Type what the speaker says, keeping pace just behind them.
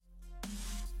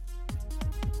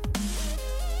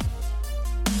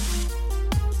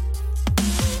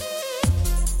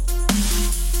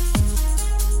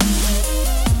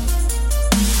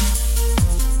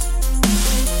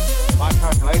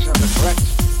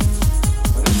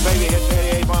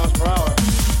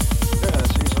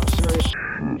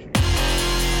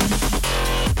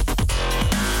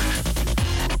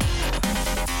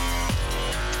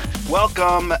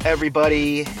Welcome,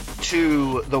 everybody,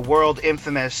 to the world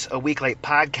infamous A Week Late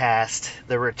podcast,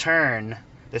 The Return.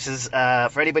 This is,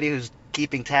 for anybody who's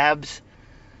keeping tabs,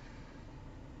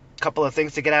 a couple of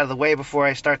things to get out of the way before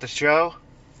I start the show.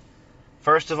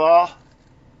 First of all,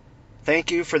 thank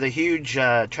you for the huge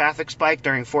traffic spike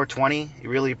during 420. You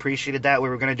really appreciated that. We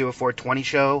were going to do a 420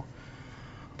 show,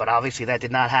 but obviously that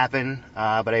did not happen.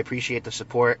 But I appreciate the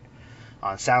support.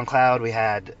 On SoundCloud, we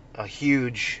had a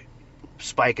huge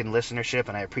spike in listenership,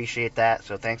 and I appreciate that,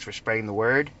 so thanks for spreading the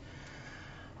word.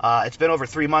 It's been over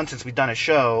 3 months since we've done a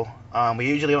show. We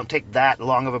usually don't take that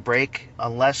long of a break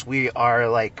unless we are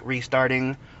like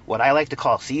restarting what I like to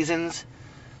call seasons.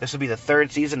 This will be the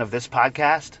third season of this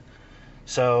podcast,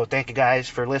 so thank you guys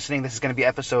for listening. This is going to be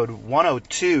episode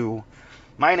 102.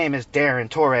 My name is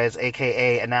Darren Torres,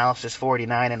 aka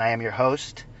Analysis49, and I am your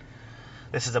host.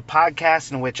 This is a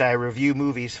podcast in which I review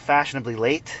movies fashionably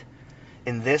late.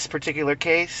 In this particular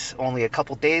case, only a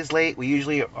couple days late. We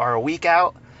usually are a week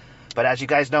out, but as you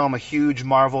guys know, I'm a huge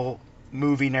Marvel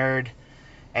movie nerd,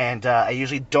 and I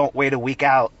usually don't wait a week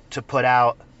out to put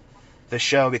out the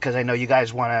show because I know you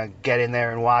guys want to get in there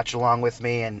and watch along with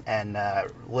me and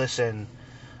listen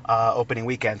opening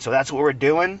weekend. So that's what we're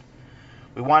doing.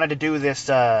 We wanted to do this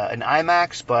in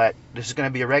IMAX, but this is going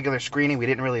to be a regular screening. We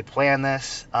didn't really plan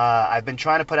this. I've been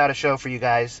trying to put out a show for you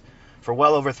guys for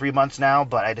well over 3 months now,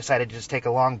 but I decided to just take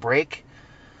a long break.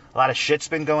 A lot of shit's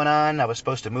been going on. I was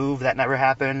supposed to move. That never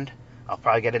happened. I'll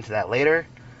probably get into that later.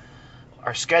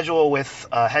 Our schedule with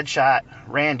Headshot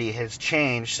Randy has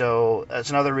changed, so that's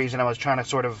another reason I was trying to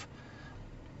sort of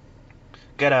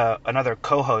get another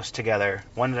co-host together,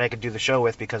 one that I could do the show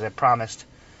with, because I promised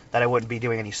that I wouldn't be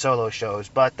doing any solo shows,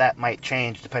 but that might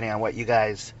change depending on what you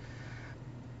guys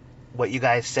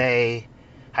say,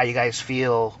 how you guys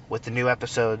feel with the new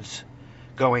episodes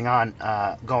going on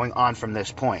from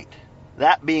this point.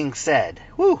 That being said,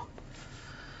 this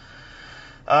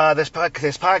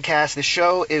podcast, this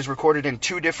show is recorded in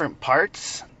two different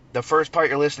parts. The first part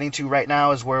you're listening to right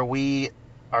now is where we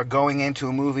are going into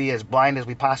a movie as blind as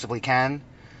we possibly can,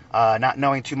 not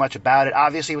knowing too much about it.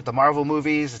 Obviously, with the Marvel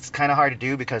movies, it's kind of hard to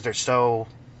do because they're so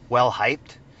well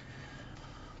hyped.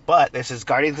 But this is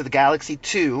Guardians of the Galaxy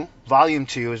 2, Volume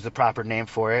 2 is the proper name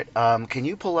for it. Can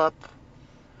you pull up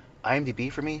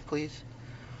IMDb for me, please?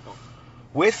 Oh.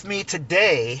 With me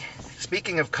today,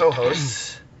 speaking of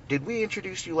co-hosts, did we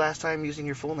introduce you last time using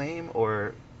your full name,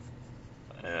 or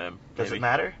does it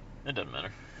matter? It doesn't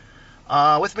matter.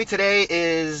 With me today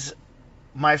is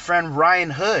my friend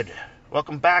Ryan Hood.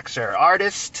 Welcome back, sir.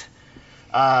 Artist,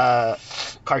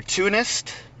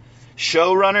 cartoonist,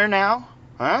 showrunner now,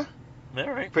 huh?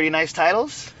 All right. Pretty nice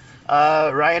titles.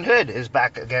 Ryan Hood is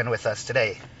back again with us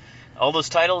today. All those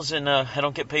titles, and I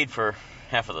don't get paid for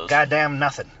half of those. Goddamn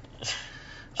nothing. Just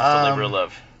a labor of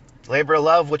love. Labor of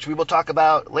love, which we will talk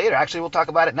about later. Actually, we'll talk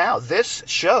about it now. This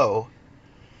show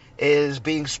is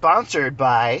being sponsored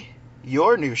by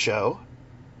your new show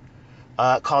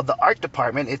called The Art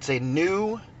Department. It's a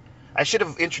new... I should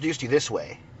have introduced you this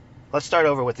way. Let's start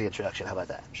over with the introduction. How about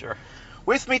that? Sure.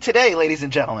 With me today, ladies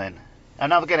and gentlemen, I'm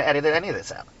not going to edit any of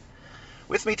this out.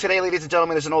 With me today, ladies and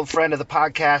gentlemen, is an old friend of the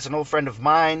podcast, an old friend of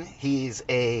mine. He's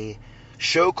a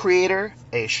show creator,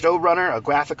 a showrunner, a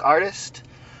graphic artist,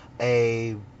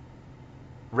 a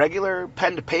regular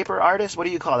pen-to-paper artist. What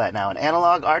do you call that now? An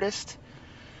analog artist?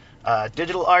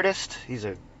 Digital artist? He's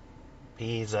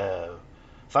a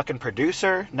fucking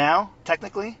producer now,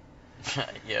 technically.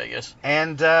 Yeah, I guess.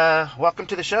 And welcome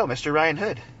to the show, Mr. Ryan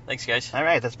Hood. Thanks, guys. All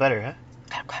right, that's better, huh?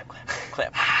 Clap, clap, clap,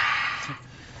 clap.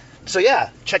 So yeah,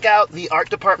 check out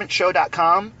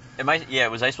theartdepartmentshow.com.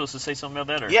 Was I supposed to say something about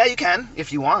that? Or? Yeah, you can,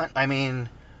 if you want. I mean,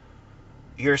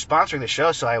 you're sponsoring the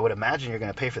show, so I would imagine you're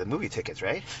going to pay for the movie tickets,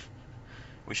 right?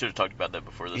 We should have talked about that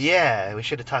before this. Yeah, we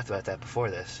should have talked about that before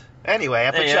this. Anyway,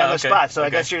 I put you on the spot, so I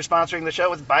guess you're sponsoring the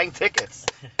show with buying tickets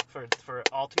for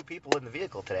all two people in the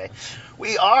vehicle today.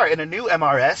 We are in a new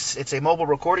MRS. It's a mobile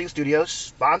recording studio,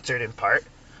 sponsored in part,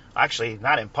 actually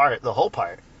not in part, the whole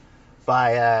part,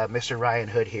 by Mr. Ryan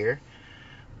Hood here.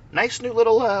 Nice new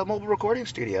little mobile recording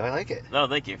studio. I like it. No,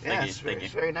 thank you. Yeah, Thank you. It's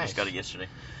very nice. Just got it yesterday.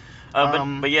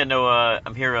 But yeah, no,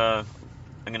 I'm here. I'm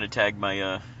going to tag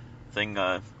my thing.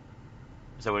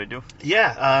 Is that what I do?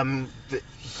 Yeah.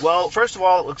 Well, first of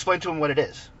all, explain to him what it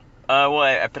is.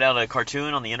 I put out a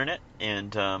cartoon on the internet,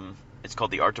 and it's called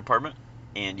The Art Department,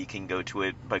 and you can go to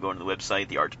it by going to the website,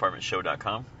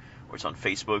 theartdepartmentshow.com, or it's on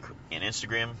Facebook and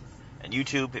Instagram and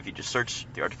YouTube if you just search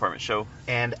The Art Department Show.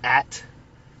 And at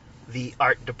The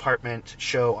Art Department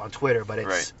Show on Twitter, but it's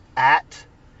right. At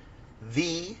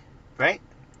the, right?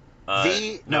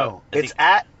 It's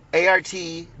at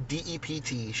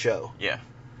ARTDEPT show. Yeah.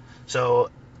 So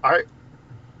Art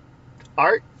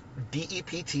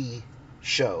DEPT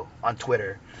show on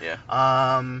Twitter. Yeah.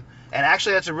 And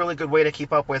actually, that's a really good way to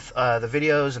keep up with the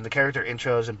videos and the character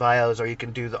intros and bios, or you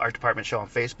can do the Art Department show on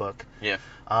Facebook. Yeah.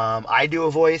 I do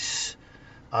a voice.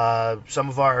 Some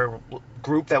of our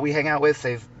group that we hang out with,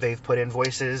 they've put in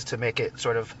voices to make it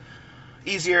sort of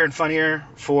easier and funnier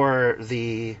for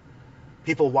the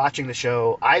people watching the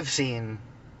show. I've seen,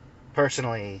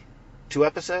 personally, 2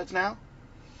 episodes now?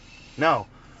 No.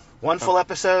 1 full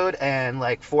episode and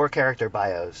like 4 character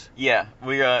bios. Yeah,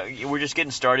 we're just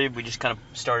getting started. We just kind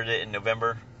of started it in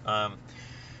November.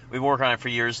 We've been working on it for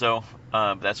years, though.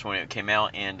 That's when it came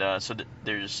out, and so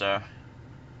there's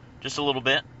just a little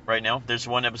bit right now. There's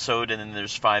 1 episode, and then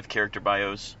there's 5 character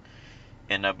bios.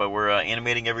 And but we're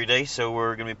animating every day, so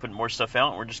we're gonna be putting more stuff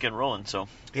out, and we're just getting rolling. So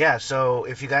yeah, so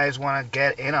if you guys want to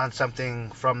get in on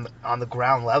something from on the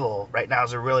ground level, right now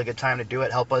is a really good time to do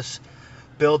it. Help us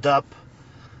build up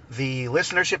the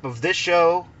listenership of this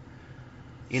show.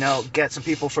 You know, get some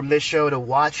people from this show to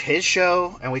watch his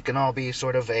show, and we can all be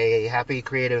sort of a happy,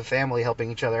 creative family helping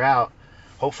each other out.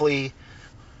 Hopefully,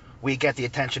 we get the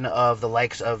attention of the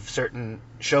likes of certain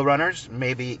showrunners.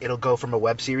 Maybe it'll go from a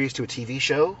web series to a TV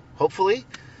show, hopefully.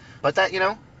 But that,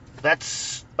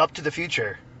 that's up to the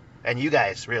future. And you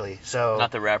guys, really. So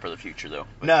not the rap of the future, though.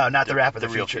 No, not the rap of the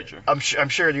real future. I'm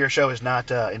sure your show is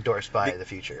not endorsed by the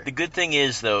future. The good thing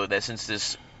is, though, that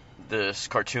since this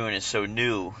cartoon is so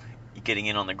new, getting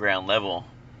in on the ground level,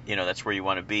 that's where you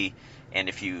want to be. And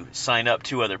if you sign up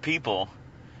 2 other people,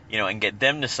 and get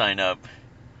them to sign up,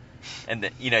 and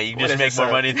then, you just make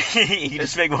more money. You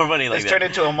just make more money like that. It's turned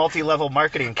into a multi-level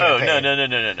marketing campaign. Oh,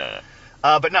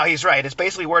 no. But no, he's right. It's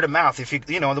basically word of mouth. If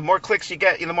the more clicks you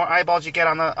get, the more eyeballs you get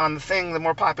on the thing, the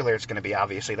more popular it's going to be.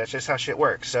 Obviously, that's just how shit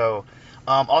works. So,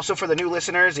 also for the new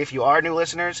listeners, if you are new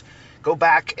listeners, go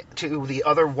back to the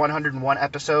other 101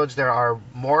 episodes. There are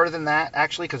more than that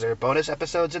actually, because there are bonus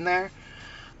episodes in there.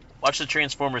 Watch the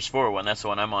Transformers 4 one. That's the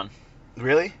one I'm on.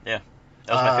 Really? Yeah,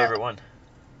 that was my favorite one.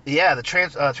 Yeah, the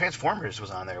Transformers was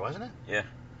on there, wasn't it? Yeah.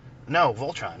 No,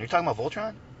 Voltron. You're talking about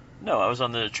Voltron? No, I was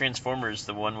on the Transformers,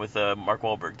 the one with Mark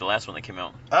Wahlberg, the last one that came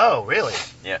out. Oh, really?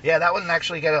 Yeah. Yeah, that one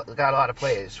actually got a lot of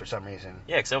plays for some reason.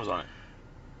 Yeah, because I was on it.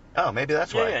 Oh, maybe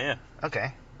that's why. Yeah.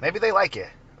 Okay. Maybe they like you.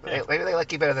 Yeah. Maybe they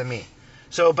like you better than me.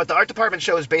 So, but the Art Department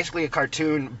show is basically a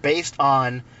cartoon based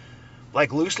on,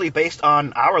 loosely based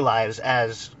on our lives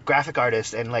as graphic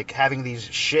artists and, having these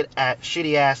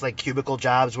shitty-ass, cubicle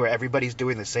jobs where everybody's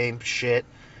doing the same shit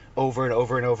over and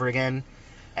over and over again.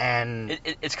 And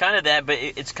it's kind of that, but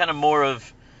it's kind of more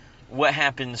of what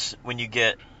happens when you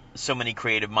get so many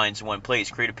creative minds in one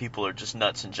place. Creative people are just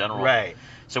nuts in general. Right.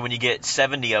 So when you get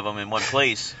 70 of them in one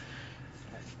place,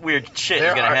 weird shit is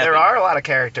going to happen. There are a lot of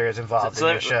characters involved in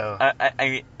your show.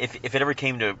 If it ever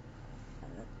came to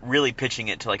really pitching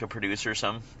it to a producer or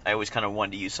something, I always kind of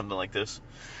wanted to use something like this.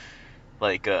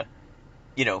 When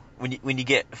you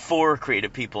get 4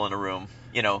 creative people in a room,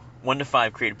 1 to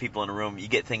 5 creative people in a room, you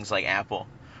get things like Apple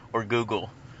or Google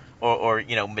or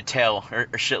Mattel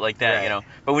or shit like that, right.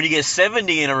 But when you get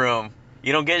 70 in a room,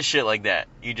 you don't get shit like that.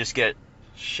 You just get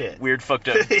shit. Weird fucked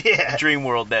up yeah. dream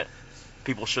world that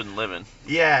people shouldn't live in.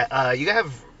 Yeah, you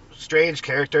have strange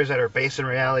characters that are based in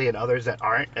reality and others that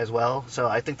aren't as well. So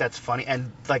I think that's funny,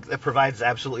 and it provides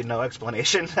absolutely no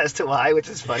explanation as to why, which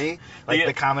is funny.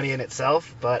 The comedy in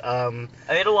itself, but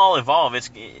it'll all evolve. It's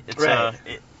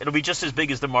right. It'll be just as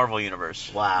big as the Marvel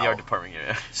universe. Wow. The Art Department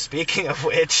universe. Speaking of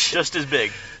which, just as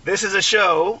big. This is a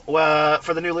show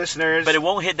for the new listeners, but it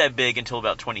won't hit that big until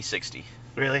about 2060.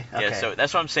 Really? Okay. Yeah, so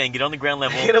that's what I'm saying. Get on the ground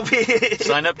level. It'll be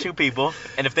sign up 2 people,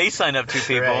 and if they sign up 2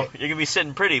 people, right. you're gonna be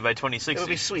sitting pretty by 2060. It'll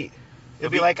be sweet.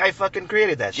 It'll be like I fucking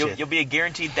created that shit. You'll be a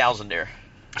guaranteed thousandaire.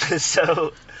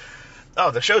 So,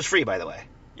 the show's free, by the way.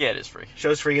 Yeah, it is free.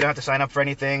 Show's free. You don't have to sign up for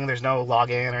anything. There's no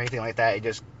login or anything like that. You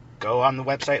just go on the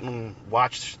website and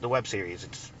watch the web series.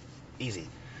 It's easy.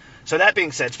 So that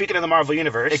being said, speaking of the Marvel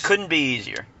Universe, it couldn't be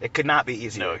easier. It could not be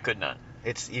easier. No, it could not.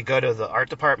 You go to the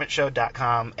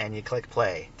artdepartmentshow.com and you click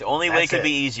play. The only way it could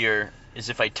be easier is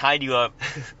if I tied you up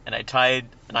and I tied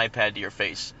an iPad to your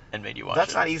face and made you watch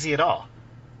That's it. not easy at all.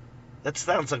 That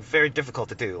sounds very difficult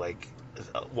to do.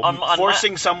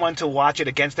 Forcing someone to watch it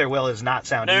against their will does not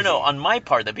sound easy. No. On my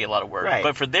part, that'd be a lot of work. Right.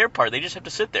 But for their part, they just have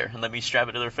to sit there and let me strap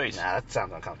it to their face. Nah, that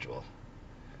sounds uncomfortable.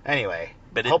 Anyway.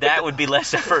 But that would be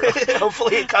less effort.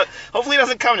 hopefully it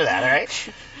doesn't come to that, all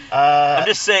right? I'm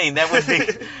just saying, that would be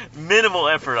minimal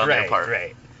effort on their part.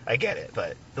 Right. I get it,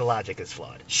 but the logic is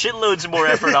flawed. Shitloads more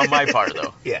effort on my part,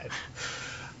 though. Yeah.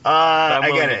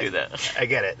 I'm willing to do that. I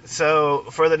get it. So,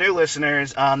 for the new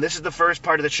listeners, this is the first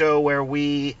part of the show where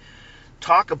we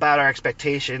talk about our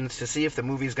expectations to see if the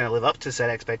movie is going to live up to said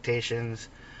expectations.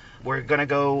 We're going to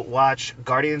go watch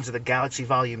Guardians of the Galaxy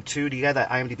Volume 2. Do you have that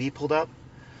IMDb pulled up?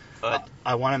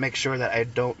 I want to make sure that I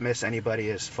don't miss anybody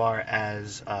as far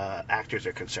as actors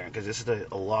are concerned, because this is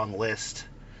a long list.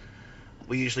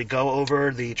 We usually go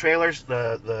over the trailers,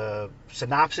 the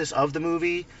synopsis of the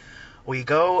movie. We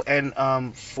go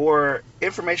and for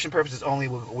information purposes only,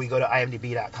 we go to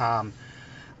imdb.com.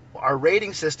 Our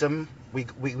rating system, we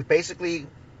basically,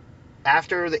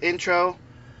 after the intro,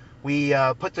 we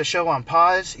put the show on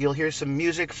pause. You'll hear some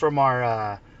music from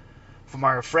our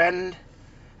friend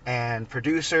and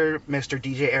producer, Mr.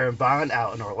 DJ Aaron Bond,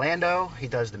 out in Orlando. He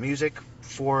does the music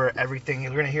for everything.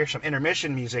 You're going to hear some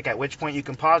intermission music, at which point you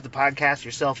can pause the podcast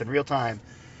yourself in real time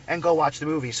and go watch the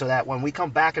movie, so that when we come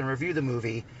back and review the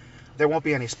movie, there won't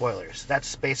be any spoilers.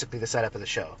 That's basically the setup of the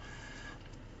show.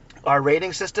 Our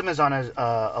rating system is on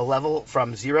a level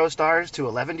from 0 stars to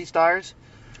 11 stars.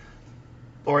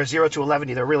 Or 0 to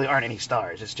 11, there really aren't any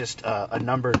stars. It's just a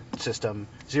numbered system.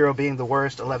 0 being the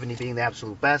worst, 11 being the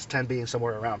absolute best, 10 being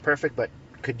somewhere around perfect, but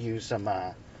could use some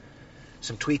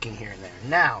tweaking here and there.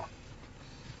 Now,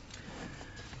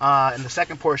 in the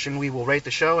second portion, we will rate the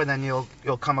show, and then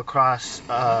you'll come across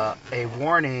a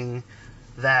warning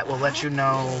that will let you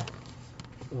know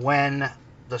when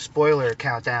the spoiler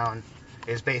countdown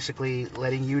is basically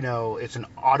letting you know. It's an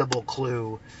audible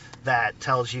clue that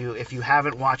tells you if you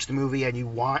haven't watched the movie and you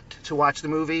want to watch the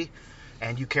movie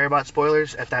and you care about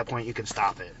spoilers, at that point you can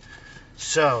stop it.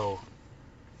 So,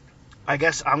 I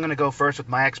guess I'm going to go first with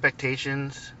my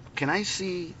expectations. Can I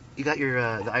see, you got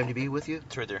your the IMDb with you?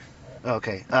 It's right there.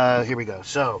 Okay, here we go.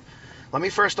 So, let me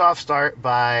first off start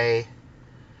by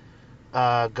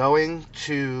going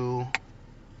to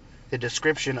the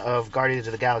description of Guardians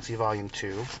of the Galaxy Volume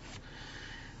 2.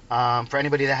 For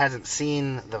anybody that hasn't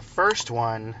seen the first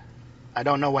one, I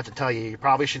don't know what to tell you. You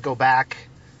probably should go back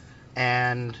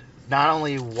and not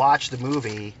only watch the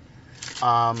movie,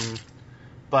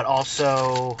 but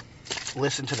also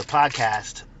listen to the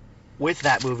podcast with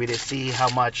that movie to see how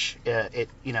much it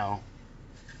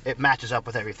matches up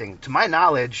with everything. To my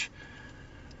knowledge,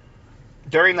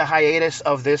 during the hiatus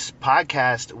of this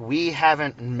podcast, we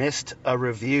haven't missed a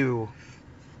review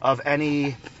of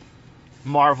any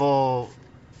Marvel,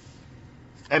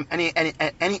 any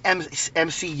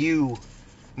MCU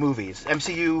movies.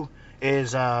 MCU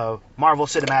is Marvel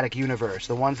Cinematic Universe,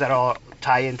 the ones that all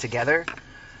tie in together.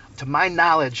 To my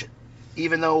knowledge,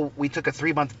 even though we took a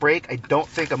 3-month break, I don't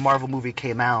think a Marvel movie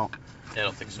came out. Yeah, I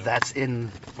don't think so. That's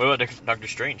in. What about Doctor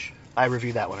Strange? I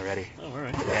reviewed that one already. Oh, all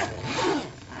right.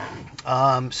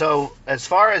 Yeah. So as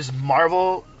far as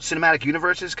Marvel Cinematic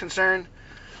Universe is concerned,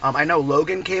 I know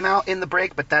Logan came out in the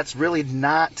break, but that's really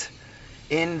not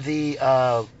in the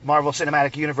Marvel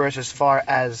Cinematic Universe as far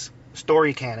as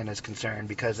story canon is concerned,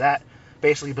 because that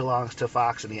basically belongs to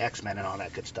Fox and the X-Men and all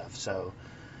that good stuff. So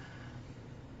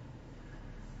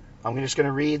I'm just going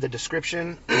to read the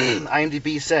description.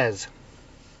 IMDb says,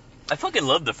 I fucking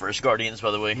love the first Guardians,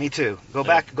 by the way. Me too. Go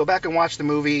back and watch the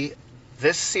movie.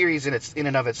 This series in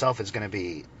and of itself is going to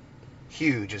be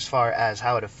huge as far as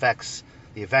how it affects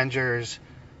the Avengers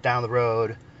down the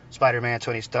road, Spider-Man,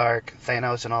 Tony Stark,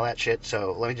 Thanos, and all that shit.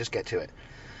 So let me just get to it.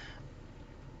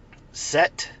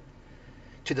 Set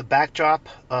to the backdrop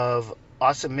of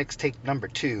Awesome Mixtape number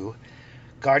 2,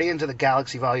 Guardians of the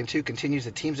Galaxy Volume 2 continues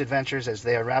the team's adventures as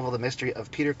they unravel the mystery of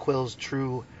Peter Quill's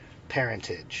true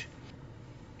parentage.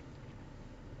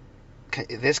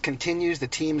 This continues the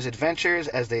team's adventures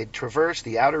as they traverse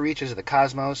the outer reaches of the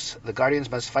cosmos. The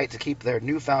Guardians must fight to keep their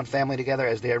newfound family together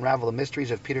as they unravel the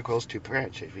mysteries of Peter Quill's true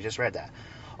parentage. We just read that.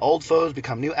 Old foes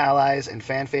become new allies, and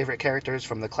fan-favorite characters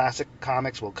from the classic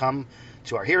comics will come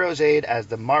to our heroes' aid as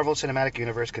the Marvel Cinematic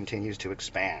Universe continues to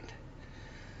expand.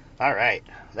 Alright,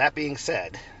 that being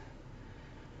said,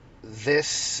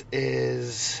 this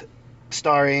is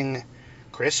starring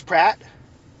Chris Pratt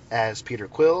as Peter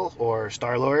Quill, or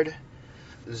Star-Lord,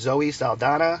 Zoe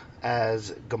Saldana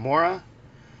as Gamora,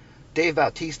 Dave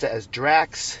Bautista as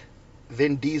Drax,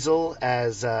 Vin Diesel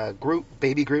as Groot,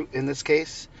 Baby Groot in this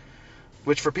case,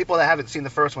 which for people that haven't seen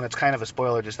the first one, it's kind of a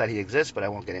spoiler just that he exists, but I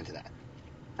won't get into that.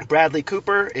 Bradley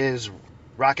Cooper is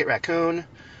Rocket Raccoon.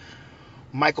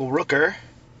 Michael Rooker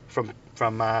from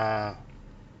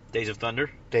Days of Thunder.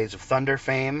 Days of Thunder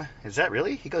fame. Is that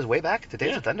really? He goes way back to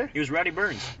Days of Thunder? He was Rowdy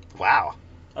Burns. Wow.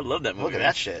 I love that movie. Look at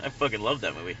that shit. I fucking love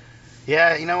that movie.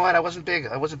 Yeah, you know what? I wasn't big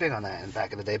on that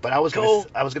back in the day, but I was gonna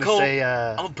say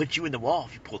I'm gonna put you in the wall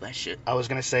if you pull that shit. I was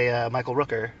gonna say Michael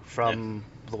Rooker from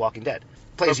The Walking Dead.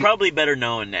 But probably better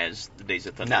known as the Days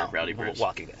of Thunder. Rowdy Burns.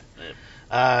 Walking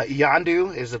Dead.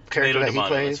 Yondu is the character that he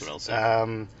plays.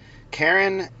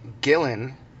 Karen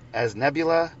Gillan as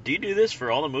Nebula Do you do this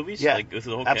for all the movies? Yeah, Like, go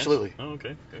through the whole absolutely. cast? Oh,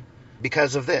 okay.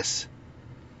 because of this.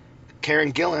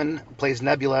 Karen Gillan plays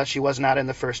Nebula. She was not in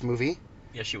the first movie.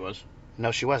 Yeah, she was.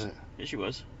 No, she wasn't. Yeah, she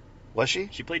was. Was she?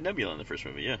 She played Nebula in the first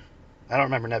movie, yeah. I don't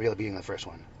remember Nebula being the first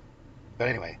one. But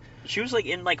anyway, She was, like,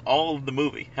 in, like, all of the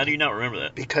movie. How do you not remember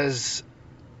that? because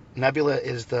Nebula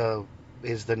is the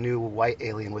new white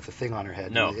alien with the thing on her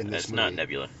head No, in this that's movie. not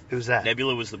Nebula. Who's that?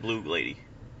 Nebula was the blue lady.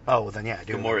 Oh, well, then yeah, I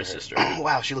do. remember Gamora's her. sister.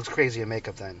 Wow, she looks crazy in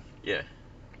makeup then. Yeah.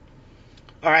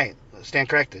 All right, stand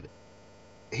corrected.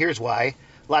 Here's why.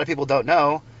 A lot of people don't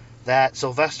know that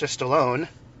Sylvester Stallone,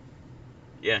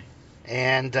 Yeah.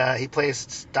 and he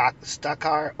plays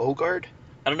Stakar Ogord.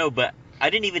 I don't know, but I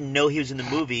didn't even know he was in the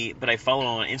movie, but I follow him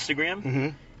on Instagram, Mm-hmm.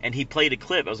 and he played a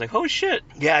clip. I was like, oh, shit.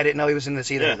 Yeah, I didn't know he was in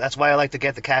this either. Yeah. That's why I like to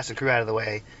get the cast and crew out of the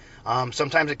way.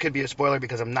 Sometimes it could be a spoiler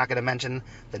because I'm not going to mention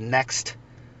the next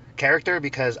character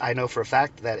because I know for a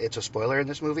fact that it's a spoiler in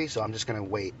this movie, so I'm just going to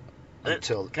wait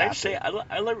until Can I after. just say,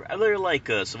 I really like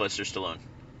Sylvester Stallone.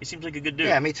 He seems like a good dude.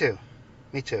 Yeah, me too.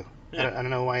 Me too. Yeah. I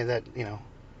don't know why that,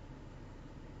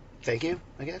 Thank you,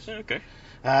 I guess. Yeah, okay.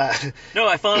 Uh, No,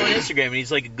 I follow him on Instagram, and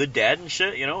he's like a good dad and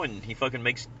shit, and he fucking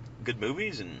makes good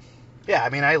movies, and yeah, I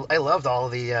mean, I loved all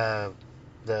the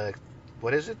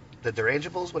what is it? The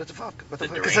Derangeables? What is the fuck? What the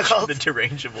fuck is it called? the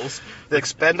Derangeables. The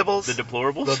Expendables? The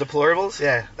Deplorables. The Deplorables?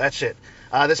 Yeah, that shit.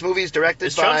 This movie is directed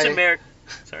Is by... Trump's America...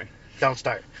 Sorry. Don't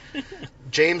start.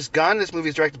 James Gunn. This movie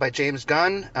is directed by James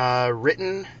Gunn,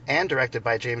 written and directed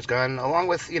by James Gunn, along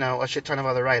with, a shit ton of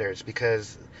other writers,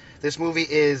 because this movie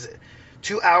is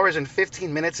 2 hours and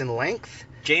 15 minutes in length.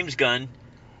 James Gunn,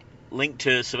 linked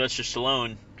to Sylvester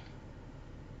Stallone,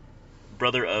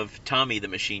 brother of Tommy the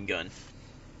Machine Gun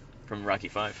from Rocky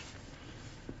V.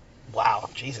 Wow,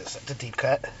 Jesus, that's a deep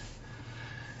cut.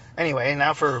 Anyway,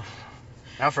 now for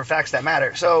facts that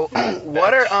matter. So,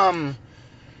 what are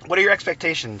your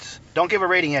expectations? Don't give a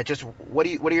rating yet. Just what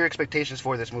are your expectations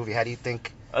for this movie? How do you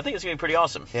think? I think it's gonna be pretty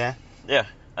awesome. Yeah. Yeah,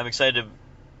 I'm excited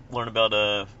to learn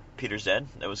about Peter's dad.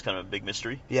 That was kind of a big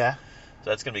mystery. Yeah. So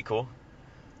that's gonna be cool.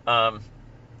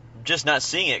 Just not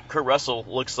seeing it, Kurt Russell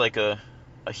looks like a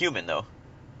human though.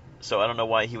 So I don't know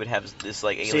why he would have this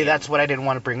like alien. See, that's what I didn't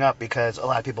want to bring up because a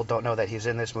lot of people don't know that he's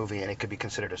in this movie and it could be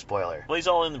considered a spoiler. Well, he's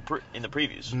all in the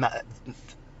previews.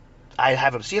 I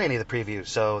haven't seen any of the previews,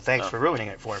 so thanks Oh. for ruining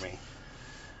it for me.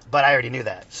 But I already knew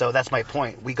that, so that's my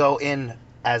point. We go in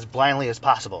as blindly as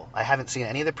possible. I haven't seen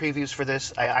any of the previews for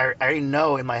this. I already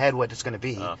know in my head what it's going to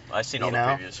be. Oh, I've seen all You the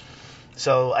know? previews.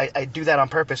 So I do that on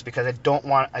purpose because I don't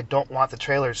want the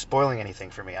trailers spoiling anything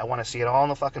for me. I want to see it all on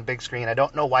the fucking big screen. I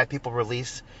don't know why people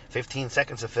release 15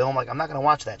 seconds of film. Like, I'm not going to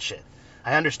watch that shit.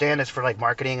 I understand it's for like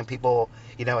marketing and people,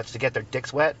 it's to get their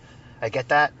dicks wet. I get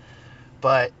that.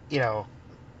 But,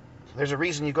 there's a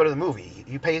reason you go to the movie.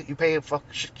 You pay a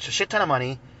shit ton of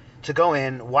money to go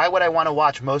in. Why would I want to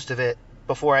watch most of it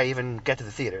before I even get to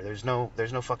the theater? There's no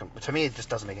fucking, to me it just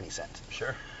doesn't make any sense.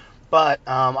 Sure. But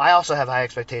I also have high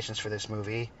expectations for this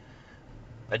movie.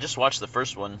 I just watched the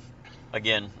first one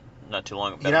again not too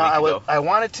long ago. I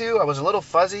wanted to. I was a little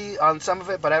fuzzy on some of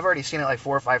it, but I've already seen it like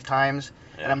 4 or 5 times,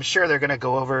 Yeah. and I'm sure they're gonna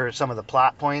go over some of the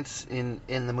plot points in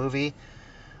the movie.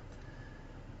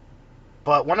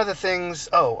 But one of the things.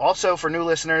 Oh, also for new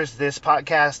listeners, this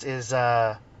podcast is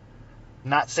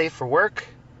not safe for work.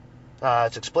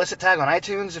 It's explicit tag on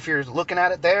iTunes if you're looking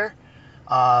at it there.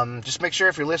 Just make sure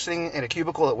if you're listening in a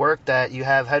cubicle at work that you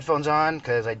have headphones on,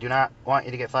 because I do not want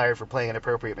you to get fired for playing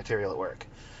inappropriate material at work.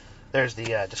 There's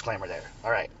the disclaimer there.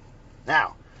 All right.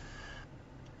 Now,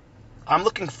 I'm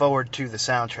looking forward to the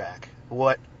soundtrack.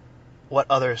 What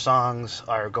other songs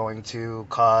are going to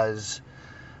cause,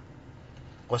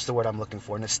 what's the word I'm looking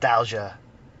for? Nostalgia,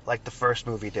 like the first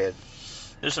movie did.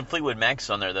 There's some Fleetwood Macs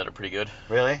on there that are pretty good.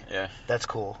 Really? Yeah. That's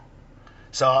cool.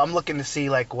 So I'm looking to see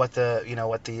like what the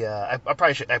I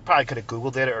probably could have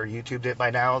Googled it or YouTubed it by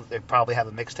now. They probably have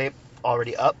a mixtape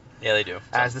already up Yeah, they do.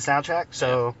 as the soundtrack.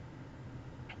 So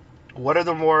what are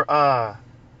the more I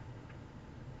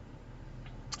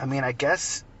mean, I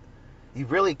guess you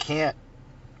really can't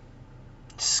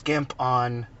skimp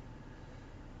on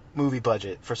movie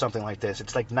budget for something like this.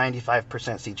 It's like 95%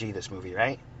 CG this movie,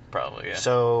 right? Probably, yeah.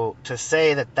 So to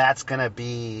say that that's going to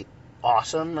be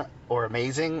awesome or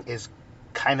amazing is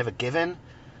kind of a given.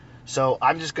 So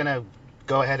I'm just going to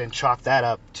go ahead and chalk that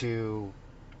up to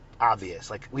obvious.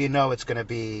 Like, we know it's going to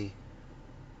be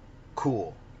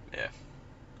cool. Yeah.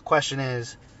 Question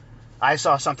is, I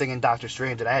saw something in Doctor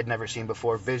Strange that I had never seen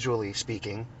before, visually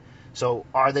speaking. So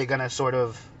are they going to sort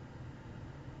of...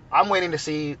 I'm waiting to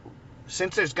see,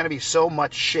 since there's going to be so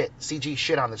much CG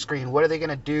shit on the screen, what are they going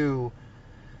to do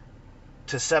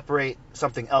to separate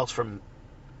something else from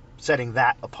setting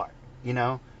that apart, you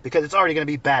know? Because it's already going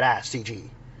to be badass CG.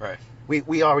 Right.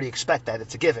 We already expect that.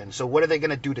 It's a given. So what are they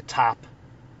going to do to top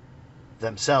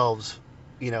themselves,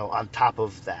 you know, on top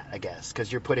of that, I guess?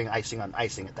 Because you're putting icing on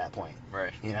icing at that point.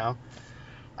 Right. You know?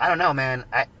 I don't know, man.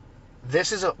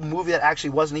 This is a movie that actually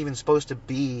wasn't even supposed to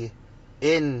be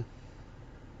in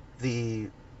the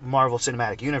Marvel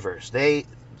Cinematic Universe. The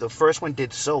first one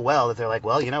did so well that they're like,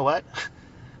 well, you know what?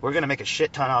 We're going to make a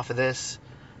shit ton off of this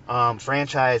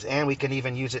franchise, and we can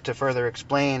even use it to further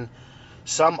explain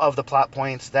some of the plot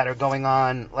points that are going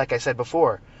on, like I said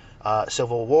before.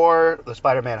 Civil War, the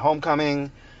Spider-Man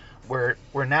Homecoming. We're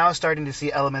now starting to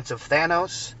see elements of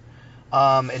Thanos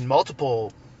in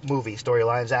multiple movie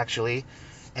storylines, actually.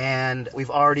 And we've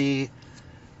already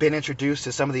been introduced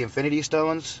to some of the Infinity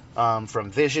Stones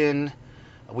from Vision.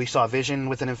 We saw Vision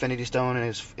with an Infinity Stone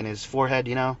in his forehead,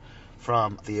 you know,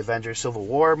 from the Avengers Civil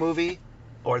War movie.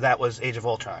 Or that was Age of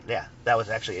Ultron. Yeah, that was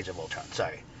actually Age of Ultron.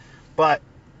 Sorry. But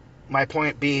my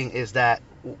point being is that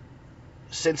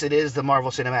since it is the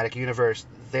Marvel Cinematic Universe,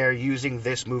 they're using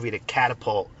this movie to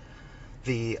catapult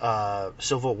the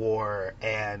Civil War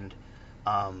and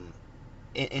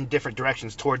in different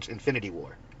directions towards Infinity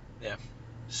War. Yeah.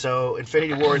 So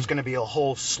Infinity War is going to be a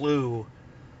whole slew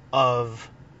of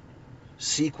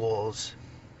sequels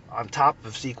on top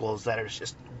of sequels that are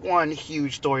just one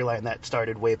huge storyline that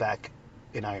started way back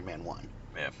in Iron Man 1.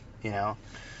 Yeah. You know?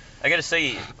 I gotta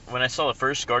say, when I saw the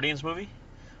first Guardians movie,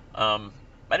 I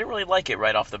didn't really like it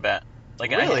right off the bat.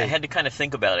 Like, Really? I had to kind of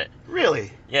think about it.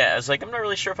 Really? Yeah, I was like, I'm not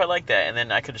really sure if I like that. And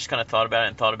then I could just kind of thought about it.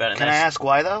 And Can I ask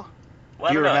why, though?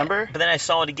 Well, Do you I don't know. remember? But then I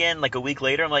saw it again like a week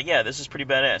later. I'm like, yeah, this is pretty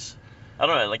badass. I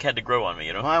don't know. It like had to grow on me,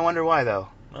 you know? Well, I wonder why, though.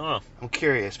 I don't know. I'm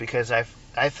curious, because I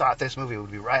thought this movie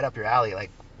would be right up your alley, like,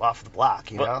 off the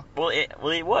block, you know? Well,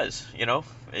 it was, you know?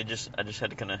 I just had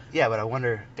to kind of... Yeah, but I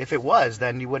wonder, if it was,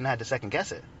 then you wouldn't have to second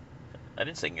guess it. I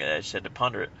didn't think I just had to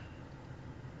ponder it.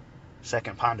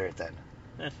 Second ponder it, then.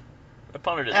 I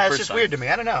pondered it the It's first just time. weird to me.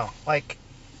 I don't know. Like,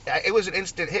 it was an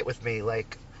instant hit with me.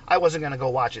 Like, I wasn't going to go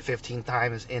watch it 15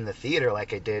 times in the theater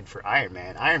like I did for Iron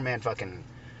Man. Iron Man fucking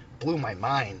blew my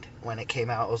mind when it came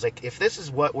out. I was like, if this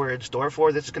is what we're in store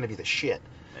for, this is going to be the shit.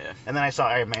 Yeah. And then I saw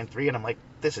Iron Man 3, and I'm like,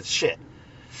 this is shit.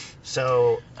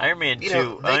 So, Iron Man 2, you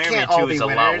know, they Iron Man can't all 2 be is a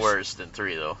lot winners. worse than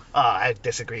 3, though. I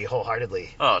disagree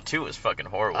wholeheartedly. Oh, 2 was fucking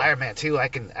horrible. Iron Man 2, I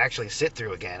can actually sit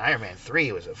through again. Iron Man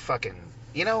 3 was a fucking,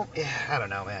 you know, I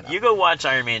don't know, man. You go watch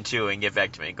Iron Man 2 and get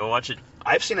back to me. Go watch it.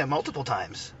 I've seen it multiple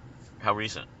times. How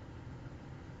recent?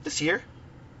 This year.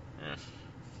 Yeah.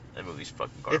 That movie's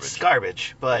fucking garbage. It's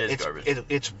garbage, but It is it's garbage.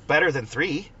 it's better than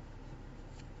 3.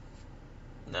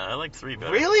 No, I like 3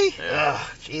 better. Really? Yeah. Ugh,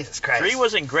 Jesus Christ. 3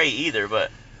 wasn't great either,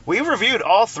 but We've reviewed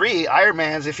all 3 Iron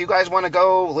Mans. If you guys want to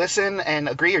go listen and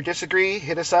agree or disagree,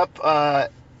 hit us up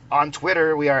on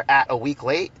Twitter. We are at A Week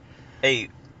Late. hey,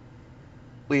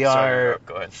 We Sorry, are Rob,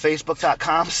 go ahead.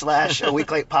 Facebook.com/A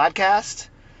Week Late Podcast.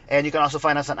 And you can also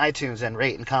find us on iTunes and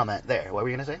rate and comment there. What were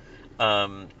you going to say?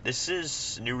 this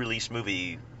is a new release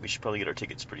movie. We should probably get our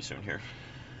tickets pretty soon here.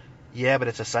 Yeah, but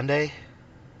it's a Sunday,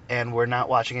 and we're not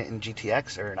watching it in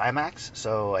GTX or in IMAX,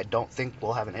 so I don't think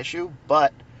we'll have an issue.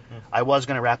 But I was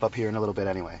going to wrap up here in a little bit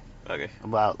anyway. Okay.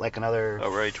 About like another... Oh,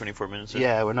 we're already 24 minutes in?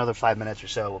 Yeah, another 5 minutes or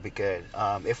so will be good.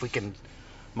 If we can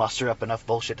muster up enough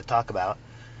bullshit to talk about.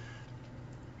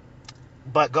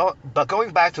 But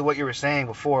going back to what you were saying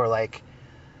before, like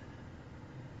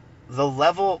the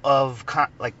level of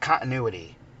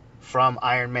continuity from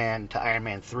Iron Man to Iron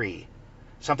Man 3,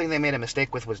 something they made a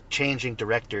mistake with was changing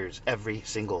directors every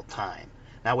single time.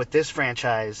 Now with this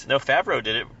franchise, No, Favreau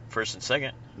did it first and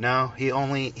second. no, he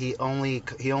only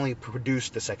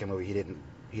produced the second movie. He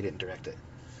didn't direct it.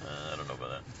 I don't know about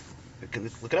that. You can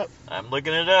look it up. I'm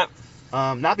looking it up.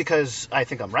 Not because I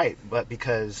think I'm right, but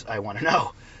because I want to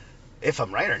know if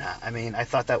I'm right or not. I mean, I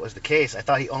thought that was the case. I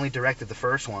thought he only directed the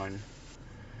first one.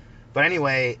 But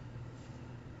anyway,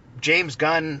 James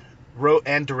Gunn wrote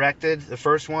and directed the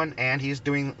first one, and he's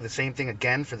doing the same thing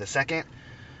again for the second.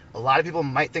 A lot of people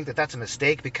might think that that's a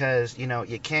mistake because, you know,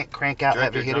 you can't crank out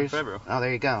Director heavy Jon hitters. Favreau. Oh,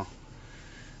 there you go.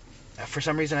 For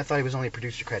some reason, I thought he was only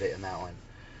producer credit in that one.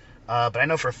 But I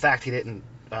know for a fact he didn't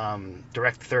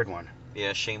direct the third one.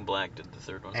 Yeah, Shane Black did the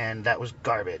third one. And that was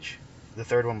garbage. The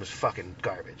third one was fucking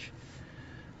garbage.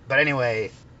 But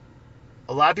anyway,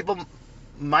 a lot of people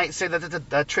might say that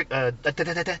that's a trick.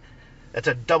 That's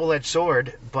a double-edged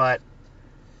sword, but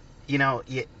you know,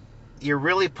 you're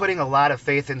really putting a lot of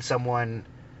faith in someone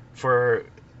for,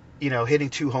 you know, hitting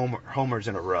 2 homers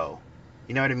in a row.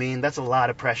 You know what I mean? That's a lot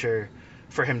of pressure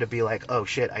for him to be like, oh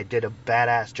shit, I did a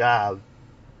badass job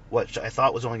what I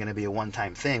thought was only going to be a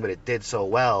one-time thing, but it did so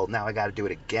well. Now I got to do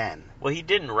it again. Well, he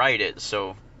didn't write it,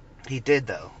 so He did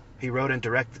though. He wrote and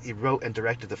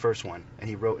directed the first one, and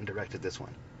he wrote and directed this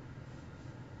one.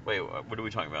 wait, what are we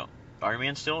talking about? Iron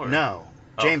Man still? Or? No,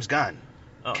 Oh. James Gunn.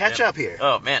 Oh, Catch damn. up here.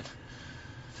 Oh man.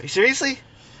 Are you seriously?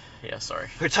 Yeah, sorry.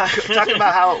 We're talking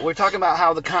about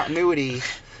how the continuity,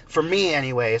 for me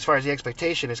anyway, as far as the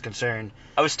expectation is concerned.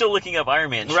 I was still looking up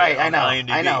Iron Man shit Right, on IMDb.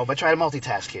 I know, but try to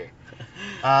multitask here.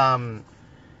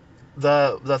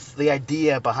 The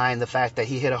idea behind the fact that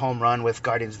he hit a home run with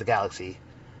Guardians of the Galaxy,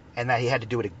 and that he had to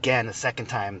do it again the second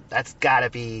time, that's got to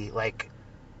be like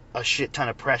a shit ton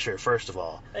of pressure. First of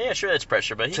all, Yeah, sure, that's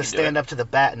pressure, but he to can stand do it. up to the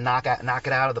bat and knock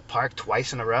it out of the park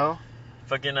twice in a row.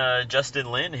 Fucking Justin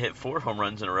Lin hit 4 home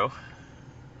runs in a row.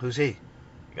 Who's he?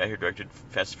 The guy who directed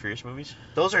Fast and Furious movies.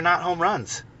 Those are not home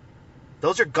runs.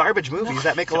 Those are garbage movies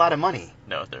that make a lot of money.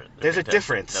 No, they're There's a fantastic.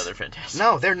 difference. No, they're fantastic.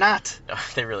 No, they're not. No,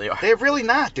 they really are. They're really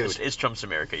not, dude. It's Trump's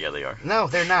America. Yeah, they are. No,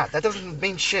 they're not. That doesn't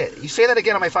mean shit. You say that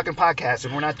again on my fucking podcast,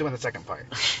 and we're not doing the second part.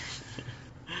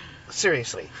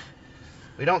 Seriously.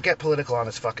 We don't get political on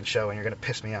this fucking show, and you're gonna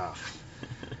piss me off.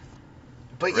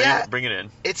 But yeah, Bring it in.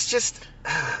 it's just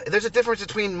there's a difference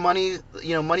between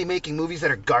money-making movies that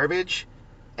are garbage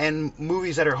and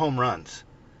movies that are home runs.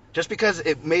 Just because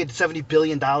it made $70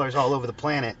 billion all over the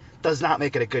planet does not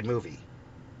make it a good movie.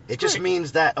 It just Right.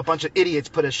 means that a bunch of idiots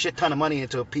put a shit ton of money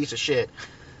into a piece of shit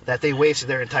that they wasted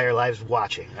their entire lives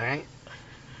watching, alright?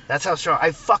 That's how strong.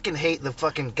 I fucking hate the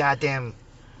fucking goddamn.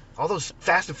 All those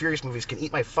Fast and Furious movies can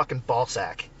eat my fucking ball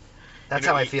sack. That's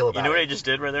how I feel about it. You know what I just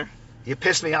did right there? You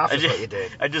pissed me off is what you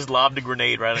did. I just lobbed a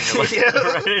grenade right on your lap.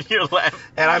 Yeah. Right in your lap.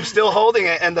 And I'm still holding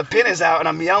it, and the pin is out, and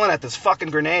I'm yelling at this fucking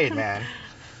grenade, man.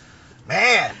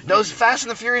 Man, those Fast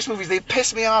and the Furious movies, they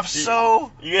piss me off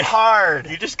so Yeah. hard.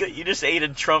 You just ate a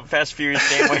Trump Fast Furious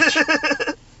sandwich.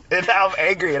 And now I'm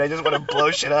angry, and I just want to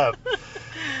blow shit up.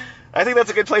 I think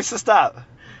that's a good place to stop.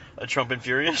 A Trump and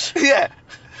Furious. Yeah.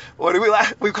 When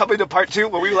we come into part 2.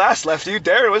 When we last left you,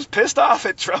 Darren was pissed off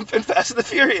at Trump and Fast and the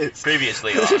Furious.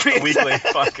 Previously on a weekly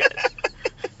podcast.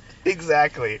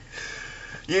 Exactly.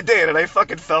 You did, and I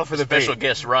fucking fell for the Special bait.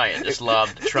 guest Ryan just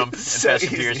lobbed Trump and So Fast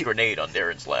and Furious easy. grenade on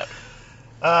Darren's lap.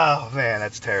 Oh, man,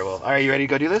 that's terrible. All right, you ready to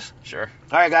go do this? Sure.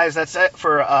 All right, guys, that's it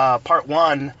for part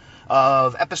 1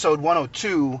 of episode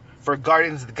 102 for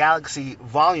Guardians of the Galaxy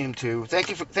Volume 2.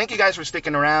 Thank you guys for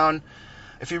sticking around.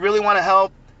 If you really want to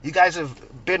help, you guys have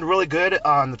been really good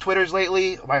on the Twitters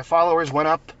lately. My followers went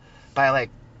up by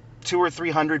like 200 or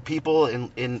 300 people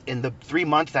in the 3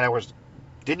 months that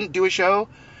didn't do a show,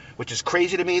 which is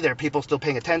crazy to me. There are people still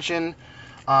paying attention.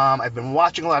 I've been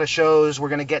watching a lot of shows. We're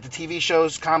going to get to TV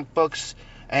shows, comic books,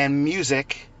 and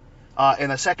music in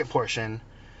the second portion.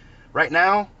 Right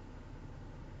now,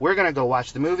 we're going to go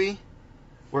watch the movie.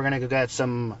 We're going to go get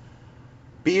some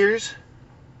beers.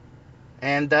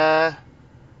 And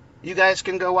you guys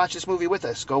can go watch this movie with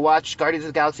us. Go watch Guardians of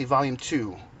the Galaxy Volume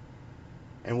 2.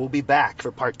 And we'll be back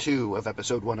for part 2 of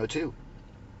episode 102.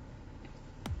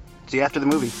 See you after the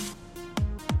movie.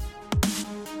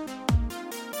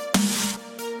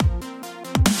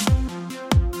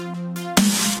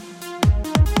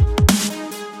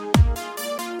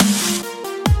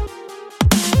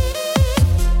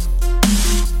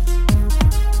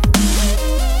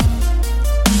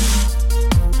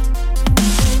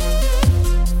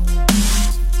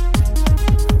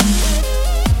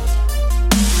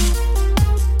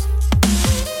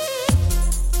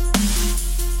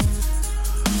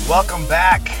 Welcome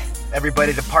back,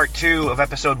 everybody, to part 2 of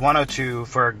episode 102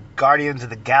 for Guardians of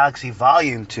the Galaxy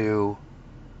Volume 2.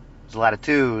 There's a lot of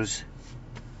 2s.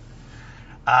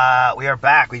 We are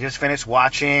back. We just finished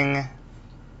watching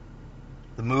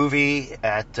the movie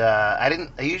at, I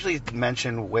usually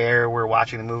mention where we're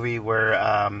watching the movie. We're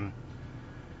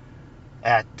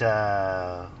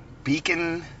at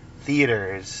Beacon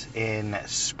Theaters in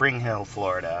Spring Hill,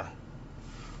 Florida.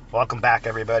 Welcome back,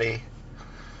 everybody.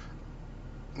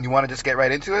 You want to just get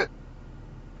right into it?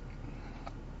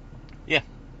 Yeah.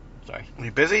 Sorry. Are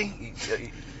you busy?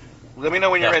 Let me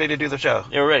know when you're Yeah. ready to do the show.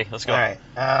 Yeah, we're ready. Let's go. All right.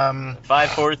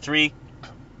 5, 4, 3.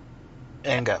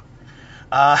 And go.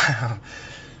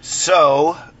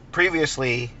 So,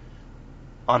 previously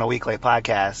on a Week Late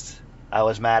podcast, I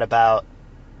was mad about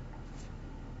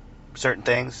certain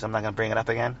things. I'm not going to bring it up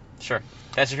again. Sure.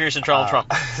 Fast and Furious and Donald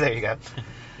Trump. There you go.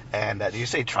 And did you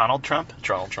say Donald Trump?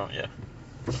 Donald Trump, yeah.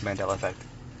 Mandela effect.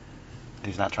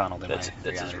 He's not Donald in That's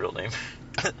my his reality. real name.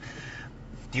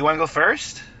 Do you want to go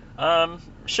first?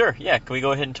 Sure, yeah. Can we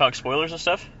go ahead and talk spoilers and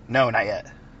stuff? No, not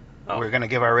yet. Oh. We're going to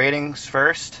give our ratings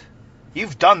first.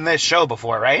 You've done this show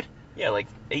before, right? Yeah, like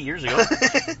 8 years ago.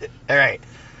 All right.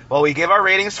 Well, we give our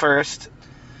ratings first.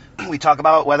 We talk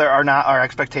about whether or not our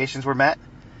expectations were met.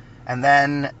 And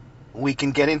then we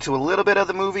can get into a little bit of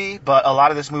the movie, but a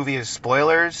lot of this movie is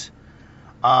spoilers.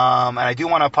 And I do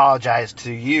want to apologize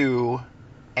to you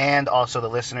and also the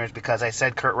listeners because I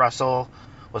said Kurt Russell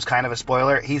was kind of a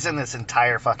spoiler. He's in this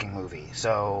entire fucking movie,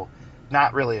 so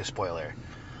not really a spoiler.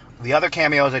 The other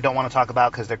cameos I don't want to talk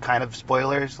about because they're kind of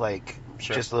spoilers, like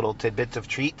just little tidbits of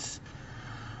treats.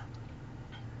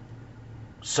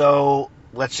 So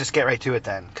let's just get right to it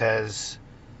then, because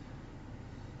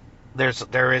there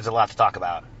is a lot to talk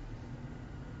about.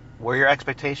 Were your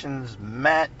expectations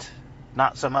met,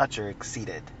 not so much, or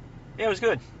exceeded? Yeah, it was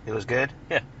good. It was good?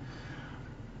 Yeah.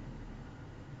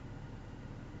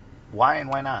 Why and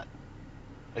why not?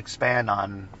 Expand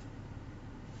on...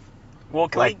 Well,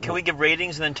 can we give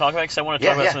ratings and then talk about it? Because I want to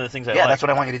talk about some of the things I like. Yeah, that's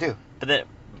what I want you to do. But then...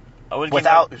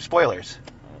 Without spoilers.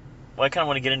 Well, I kind of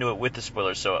want to get into it with the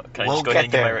spoilers, so can I We'll just go ahead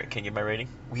and get give my rating?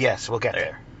 Yes, we'll get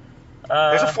there.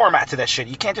 There's There's a format to that shit.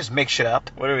 You can't just make shit up.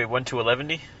 What are we, 1 to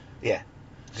 11D? Yeah.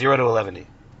 0 to 11D.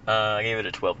 I gave it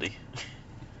a 12D.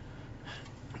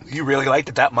 You really liked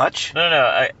it that much? No,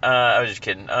 I was just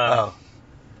kidding.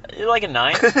 Like a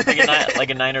 9. Like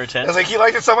a 9 or a 10. I was like, you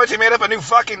liked it so much you made up a new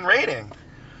fucking rating.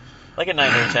 Like a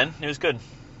 9 or a 10. It was good.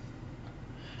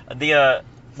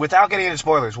 Without getting into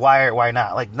spoilers, why or why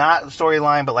not? Like, not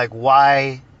storyline, but like,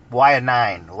 why a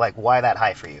 9? Like, why that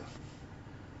high for you?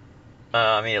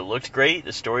 I mean, it looked great.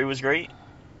 The story was great.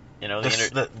 You know,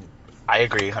 I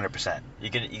agree 100%. You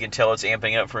can tell it's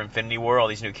amping up for Infinity War. All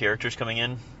these new characters coming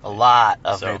in. A lot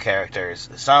of new characters.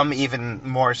 Some even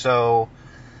more so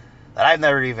that I've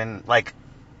never even, like,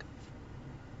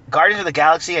 Guardians of the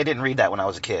Galaxy, I didn't read that when I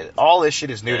was a kid. All this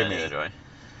shit is new to me. Neither do I.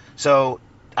 So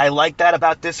I like that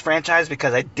about this franchise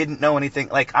because I didn't know anything.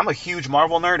 Like, I'm a huge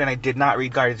Marvel nerd, and I did not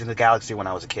read Guardians of the Galaxy when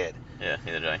I was a kid. Yeah,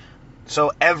 neither did I.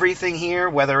 So everything here,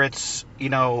 whether it's, you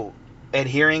know,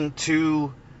 adhering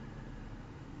to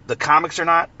the comics or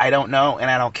not, I don't know,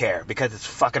 and I don't care because it's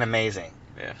fucking amazing.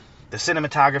 Yeah. The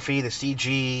cinematography, the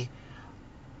CG.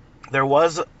 There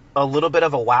was a little bit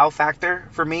of a wow factor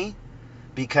for me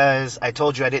because I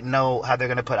told you I didn't know how they're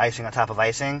going to put icing on top of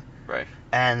icing. Right.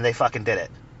 And they fucking did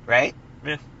it. Right?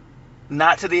 Yeah.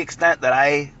 Not to the extent that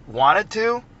I wanted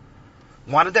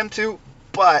them to,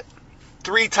 but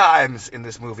 3 times in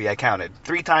this movie I counted.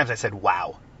 3 times I said,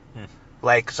 wow.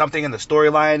 Like, something in the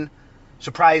storyline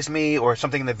surprised me, or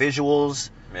something in the visuals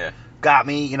got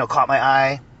me, you know, caught my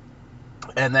eye.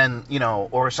 And then, you know,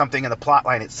 or something in the plot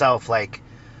line itself, like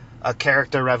a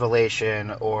character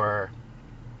revelation, or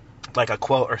like a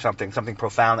quote or something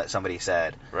profound that somebody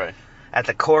said. Right. At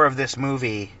the core of this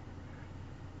movie,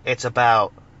 it's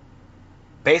about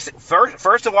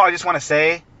first of all, I just want to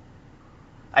say,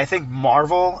 I think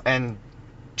Marvel and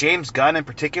James Gunn in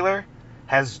particular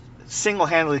has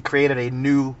single-handedly created a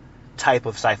new type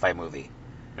of sci-fi movie.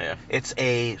 Yeah. It's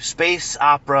a space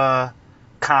opera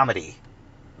comedy.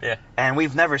 Yeah. And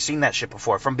we've never seen that shit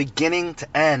before. From beginning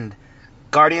to end,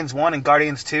 Guardians 1 and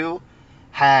Guardians 2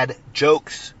 had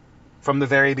jokes from the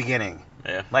very beginning.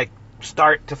 Yeah. Like,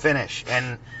 start to finish.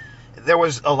 And there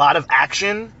was a lot of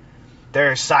action.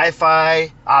 There's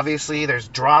sci-fi, obviously. There's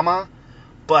drama.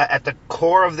 But at the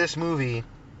core of this movie,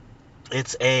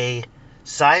 it's a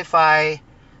sci-fi,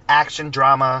 action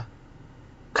drama,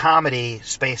 comedy,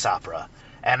 space opera.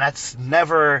 And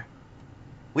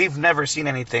we've never seen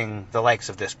anything the likes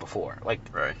of this before. Like,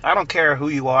 right. I don't care who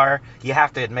you are, you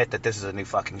have to admit that this is a new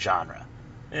fucking genre.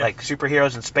 Yeah. Like,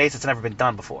 superheroes in space, it's never been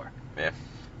done before. Yeah.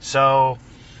 So,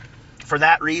 for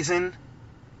that reason,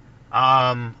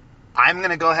 I'm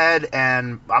gonna go ahead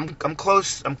and I'm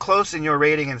close in your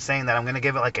rating in saying that I'm gonna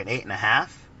give it like an 8.5.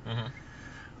 Mm-hmm.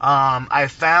 I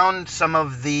found some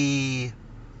of the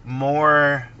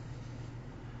more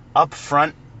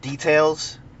upfront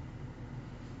details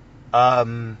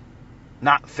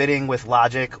not fitting with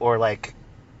logic or like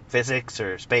physics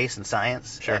or space and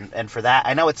science. Sure. And for that,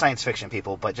 I know it's science fiction,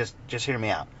 people, but just hear me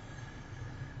out.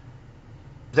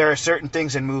 There are certain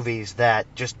things in movies that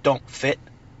just don't fit,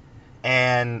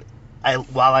 and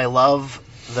while I love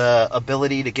the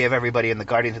ability to give everybody in the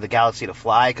Guardians of the Galaxy to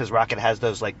fly, because Rocket has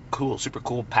those like super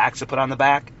cool packs to put on the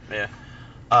back. Yeah.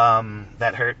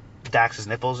 That hurt Dax's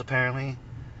nipples apparently.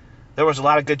 There was a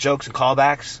lot of good jokes and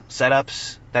callbacks,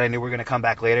 setups that I knew were going to come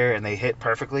back later, and they hit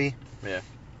perfectly. Yeah.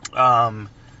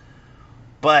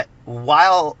 But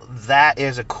while that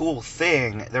is a cool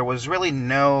thing, there was really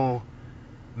no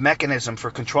mechanism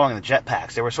for controlling the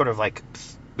jetpacks. They were sort of like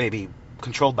maybe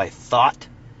controlled by thought.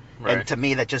 Right. And to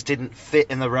me, that just didn't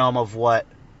fit in the realm of what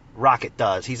Rocket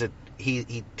does.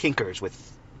 He tinkers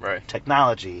with right.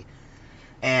 technology,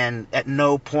 and at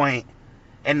no point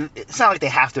and it's not like they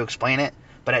have to explain it,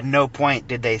 but at no point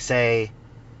did they say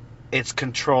it's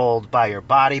controlled by your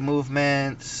body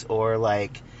movements or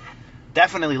like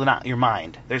definitely not your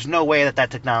mind. There's no way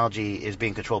that technology is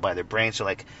being controlled by their brain. So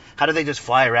like, how do they just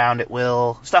fly around at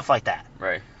will? Stuff like that.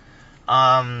 Right.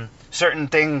 Certain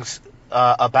things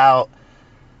about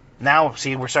now.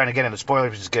 See, we're starting to get into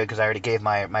spoilers, which is good because I already gave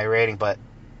my rating. But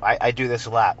I do this a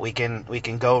lot. We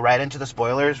can go right into the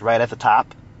spoilers right at the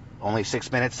top. Only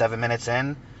 6 minutes, 7 minutes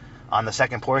in on the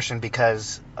second portion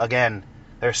because again,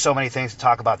 there's so many things to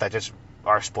talk about that just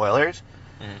are spoilers.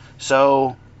 Mm.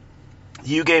 So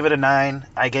you gave it a 9.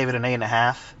 I gave it an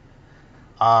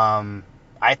 8.5.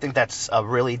 I think that's a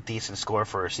really decent score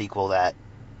for a sequel that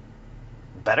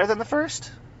better than the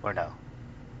first, or no?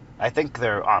 I think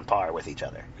they're on par with each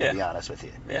other, to be honest with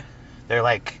you. Yeah. They're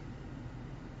like,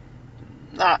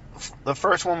 not, the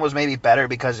first one was maybe better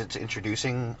because it's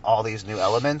introducing all these new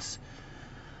elements.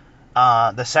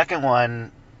 The second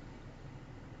one,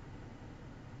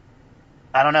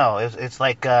 I don't know. It's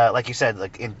like you said,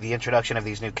 like in the introduction of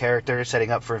these new characters,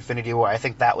 setting up for Infinity War. I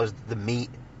think that was the meat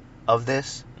of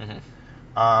this.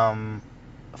 Mm-hmm.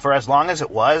 For as long as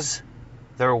it was,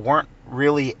 there weren't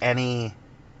really any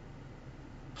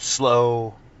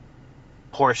slow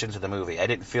portions of the movie. I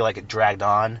didn't feel like it dragged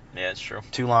on. Yeah, it's true.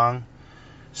 Too long.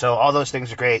 So all those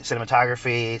things are great.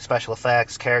 Cinematography, special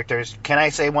effects, characters. Can I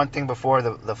say one thing before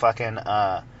the fucking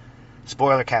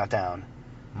spoiler countdown?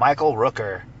 Michael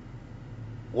Rooker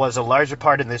was a larger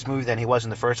part in this movie than he was in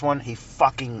the first one. He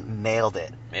fucking nailed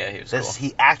it. Yeah, he was cool.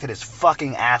 He acted his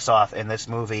fucking ass off in this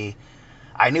movie.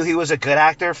 I knew he was a good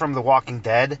actor from The Walking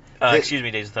Dead. Excuse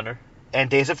me, Days of Thunder. And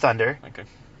Days of Thunder. Okay.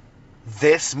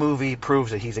 This movie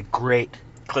proves that he's a great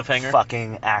Cliffhanger.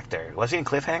 fucking actor. Was he in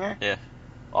Cliffhanger? Yeah.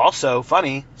 Also,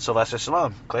 funny, Sylvester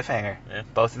Stallone, Cliffhanger. Yeah.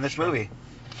 Both in this movie.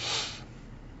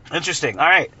 Interesting. All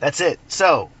right, that's it.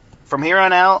 So, from here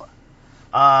on out,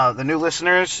 the new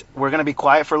listeners, we're going to be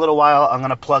quiet for a little while. I'm going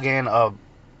to plug in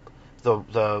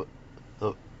the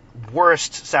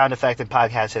worst sound effect in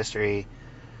podcast history,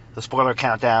 the spoiler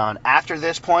countdown. After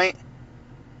this point,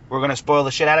 we're going to spoil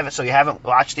the shit out of it. So, you haven't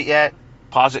watched it yet,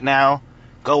 pause it now.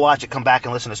 Go watch it, come back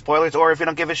and listen to spoilers. Or if you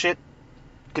don't give a shit,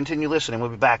 continue listening. We'll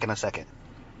be back in a second.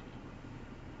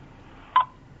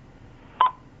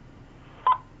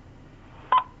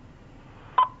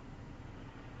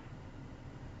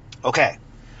 Okay.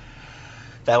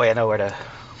 That way I know where to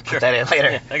put that in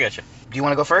later. Yeah, I got you. Do you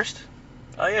want to go first?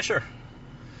 Oh, yeah, sure.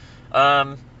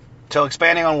 So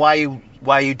expanding on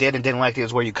why you did and didn't like it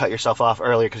is where you cut yourself off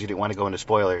earlier because you didn't want to go into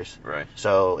spoilers. Right.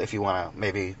 So if you want to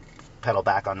maybe pedal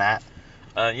back on that.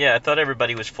 Yeah, I thought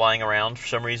everybody was flying around for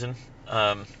some reason.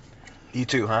 You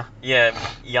too, huh? Yeah,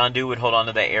 Yondu would hold on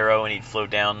to that arrow and he'd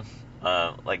float down,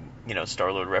 like,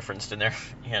 Star-Lord referenced in there.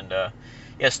 And,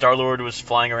 yeah, Star-Lord was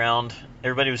flying around.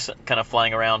 Everybody was kind of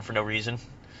flying around for no reason.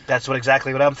 That's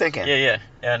exactly what I'm thinking. Yeah.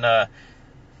 And,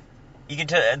 you can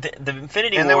tell the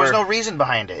Infinity War... And there was no reason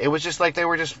behind it. It was just like they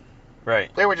were just...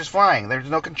 Right. They were just flying. There was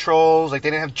no controls. Like,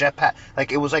 they didn't have jetpack.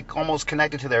 Like, it was, like, almost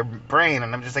connected to their brain.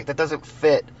 And I'm just like, that doesn't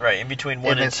fit. Right. In between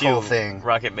 1 and this 2, whole thing.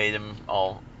 Rocket made them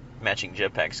all matching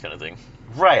jetpacks kind of thing.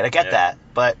 Right. I get that.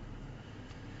 But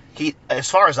he, as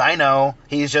far as I know,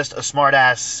 he's just a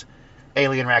smart-ass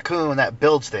alien raccoon that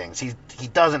builds things. He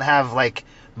doesn't have, like,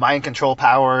 mind control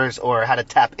powers or how to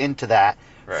tap into that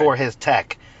for his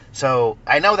tech. So,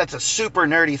 I know that's a super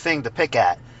nerdy thing to pick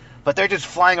at. But they're just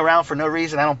flying around for no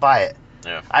reason. I don't buy it.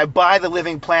 Yeah. I buy the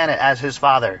living planet as his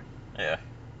father. Yeah.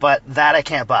 But that I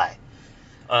can't buy.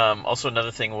 Also, another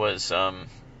thing was,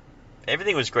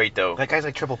 everything was great, though. That guy's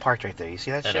like triple parked right there. You see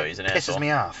that shit? I know, he's an Pisses asshole.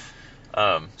 me off.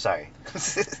 Sorry.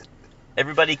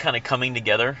 Everybody kind of coming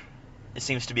together. It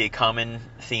seems to be a common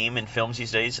theme in films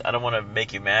these days. I don't want to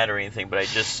make you mad or anything, but I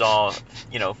just saw,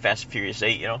 Fast and Furious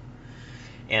 8,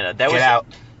 And that was... Get out.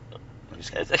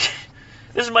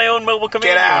 This is my own mobile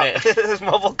command unit. This is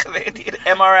mobile command unit.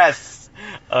 MRS.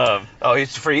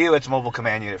 It's for you, it's mobile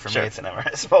command unit. For me, it's an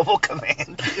MRS. Mobile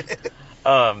command unit.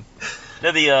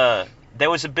 That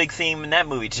was a big theme in that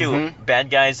movie, too. Mm-hmm. Bad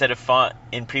guys that have fought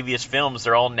in previous films,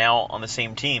 they're all now on the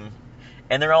same team.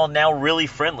 And they're all now really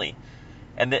friendly.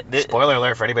 And Spoiler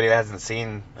alert for anybody that hasn't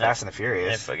seen Fast and the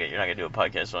Furious. Fuck it, you're not going to do a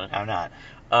podcast on it. I'm not.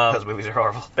 Those movies are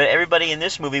horrible. But everybody in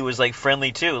this movie was, like,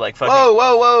 friendly, too. Like, fucking...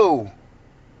 Whoa!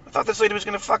 I thought this lady was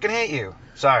going to fucking hit you.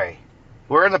 Sorry.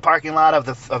 We're in the parking lot of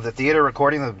the theater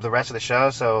recording the rest of the show,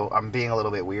 so I'm being a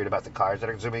little bit weird about the cars that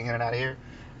are zooming in and out of here.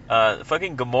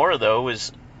 Fucking Gamora, though,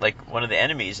 was, like, one of the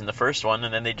enemies in the first one,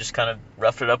 and then they just kind of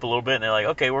roughed it up a little bit, and they're like,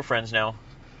 okay, we're friends now.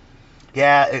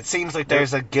 Yeah, it seems like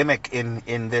there's a gimmick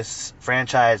in this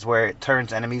franchise where it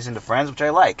turns enemies into friends, which I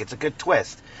like. It's a good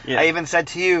twist. Yeah. I even said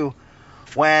to you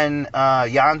when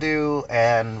Yondu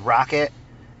and Rocket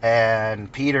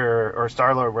and Peter or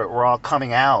Star-Lord were all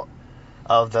coming out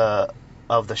of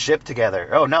the ship together.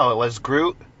 Oh no, it was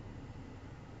Groot,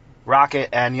 Rocket,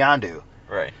 and Yondu.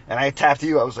 Right. And I tapped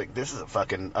you. I was like, this is a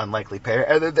fucking unlikely pair.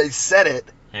 And then they said it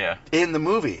Yeah. in the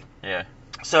movie. Yeah.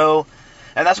 So,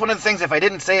 and that's one of the things, if I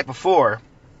didn't say it before,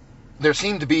 there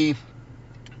seemed to be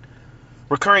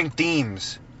recurring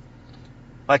themes.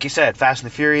 Like you said, Fast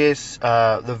and the Furious,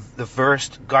 the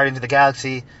first Guardians of the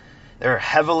Galaxy, they're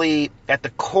heavily at the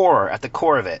core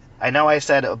of it. I know I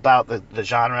said about the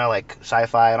genre, like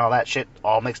sci-fi and all that shit,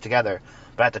 all mixed together.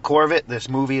 But at the core of it, this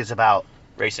movie is about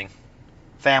Racing.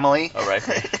 family. Oh, right.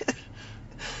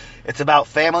 It's about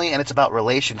family and it's about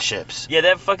relationships. Yeah,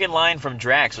 that fucking line from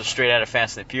Drax was straight out of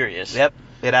Fast and the Furious. Yep,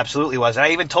 it absolutely was. And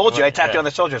I even told you, I tapped Yeah. you on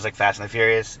the shoulder, I was like, Fast and the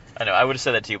Furious. I know, I would have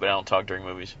said that to you, but I don't talk during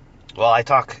movies. Well, I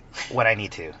talk when I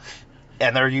need to.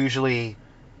 And they're usually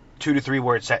 2 to 3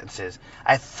 word sentences.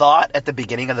 I thought at the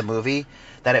beginning of the movie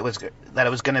that it was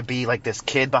going to be like this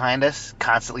kid behind us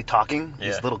constantly talking, Yeah.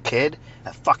 this little kid.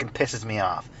 That fucking pisses me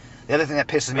off. The other thing that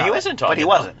pisses me He off, wasn't but he talking,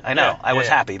 wasn't. though. I know. Yeah, I was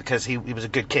yeah. happy because he was a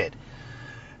good kid.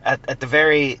 At the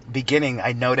very beginning,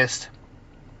 I noticed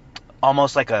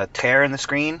almost like a tear in the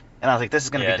screen, and I was like, this is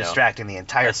going to Yeah, I be know. distracting the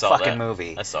entire I saw fucking that.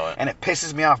 movie. I saw it. And it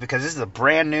pisses me off because this is a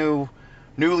brand new,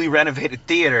 newly renovated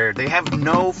theater. They have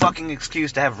no fucking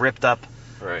excuse to have ripped up.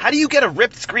 Right. How do you get a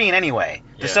ripped screen anyway?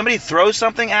 Does Yeah. somebody throw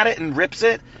something at it and rips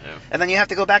it? Yeah. And then you have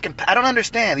to go back and... I don't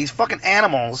understand. These fucking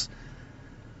animals,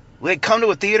 they come to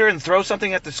a theater and throw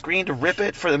something at the screen to rip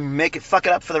it, fuck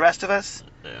it up for the rest of us?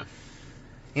 Yeah.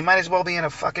 You might as well be in a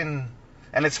fucking...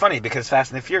 And it's funny because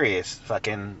Fast and the Furious,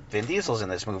 fucking Vin Diesel's in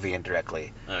this movie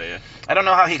indirectly. Oh, yeah. I don't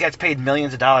know how he gets paid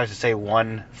millions of dollars to say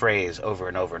one phrase over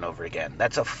and over and over again.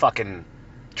 That's a fucking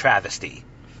travesty.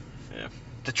 Yeah.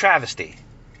 It's a travesty.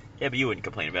 Yeah, but you wouldn't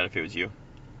complain about it if it was you.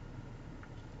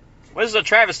 What is a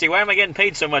travesty? Why am I getting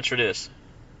paid so much for this?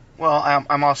 Well, I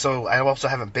also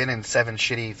haven't been in 7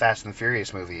 shitty Fast and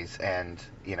Furious movies, and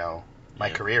my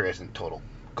Yeah. career isn't total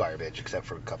garbage except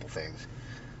for a couple things.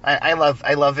 I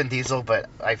love Vin Diesel, but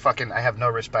I have no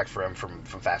respect for him from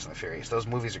Fast and the Furious. Those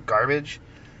movies are garbage.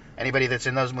 Anybody that's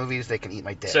in those movies, they can eat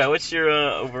my dick. So, what's your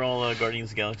overall Guardians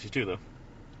of the Galaxy 2, though?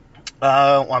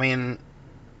 I mean,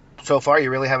 so far you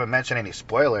really haven't mentioned any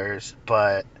spoilers,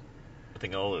 but I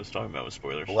think all I was talking about was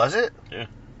spoilers. was it?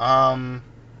 Yeah.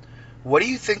 What do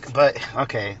you think? But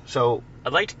okay, so I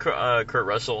liked Kurt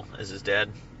Russell as his dad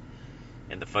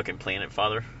and the fucking Planet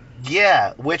Father.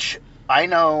 yeah, which I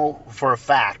know for a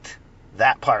fact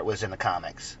that part was in the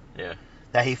comics. Yeah.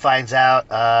 That he finds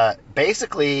out,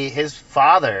 basically his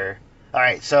father. All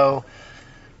right, so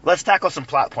let's tackle some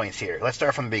plot points here. Let's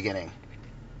start from the beginning.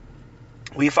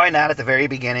 We find out at the very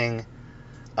beginning,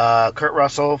 Kurt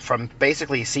Russell from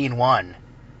basically scene 1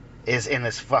 is in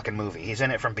this fucking movie. He's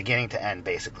in it from beginning to end,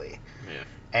 basically. Yeah.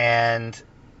 And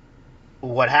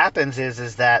what happens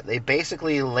is that they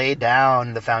basically lay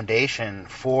down the foundation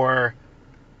for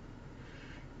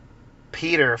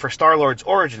Peter, for Star-Lord's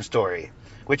origin story,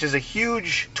 which is a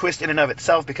huge twist in and of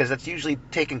itself because that's usually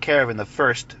taken care of in the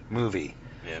first movie.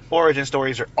 Yeah. Origin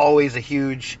stories are always a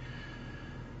huge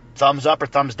thumbs up or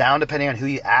thumbs down depending on who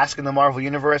you ask in the Marvel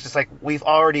Universe. It's like we've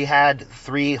already had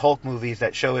 3 Hulk movies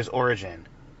that show his origin,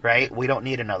 right? We don't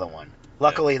need another one.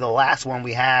 Luckily, the last one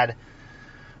we had,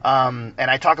 and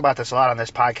I talk about this a lot on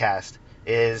this podcast,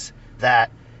 is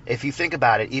that if you think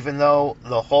about it, even though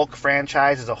the Hulk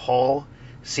franchise as a whole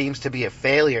seems to be a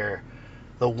failure,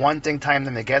 the one thing tying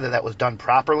them together that was done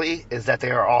properly is that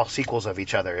they are all sequels of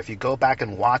each other. If you go back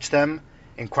and watch them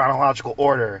in chronological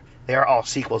order, they are all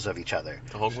sequels of each other.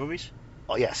 The Hulk movies?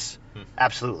 Oh, yes,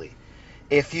 absolutely.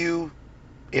 If you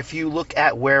look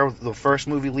at where the first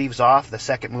movie leaves off, the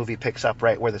second movie picks up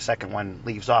right where the second one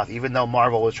leaves off, even though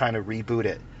Marvel was trying to reboot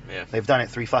it. Yeah. They've done it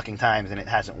 3 fucking times and it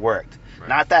hasn't worked. Right.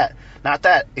 Not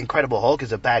that Incredible Hulk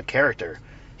is a bad character.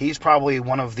 He's probably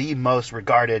one of the most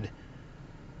regarded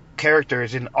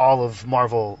characters in all of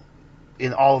Marvel,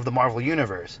 in all of the Marvel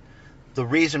universe. The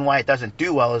reason why it doesn't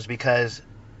do well is because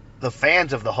the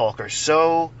fans of the Hulk are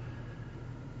so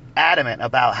adamant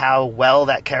about how well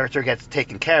that character gets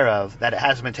taken care of that it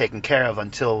hasn't been taken care of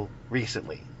until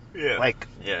recently. Yeah. Like,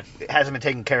 Yeah. it hasn't been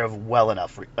taken care of well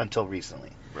enough until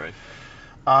recently. Right.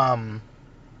 Um,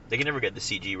 They can never get the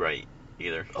CG right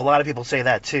either. a lot of people say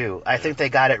that too. I think they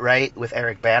got it right with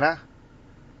Eric Bana,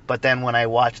 but then when I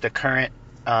watch the current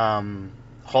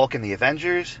Hulk in the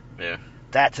Avengers, Yeah.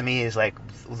 that to me is like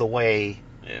the way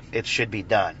Yeah. it should be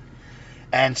done.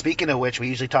 And speaking of which, we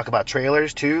usually talk about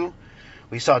trailers too.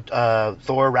 We saw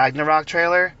Thor Ragnarok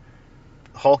trailer.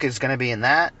 Hulk is going to be in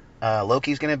that.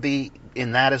 Loki's going to be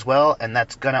in that as well, and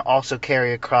that's going to also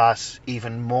carry across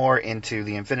even more into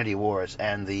the Infinity Wars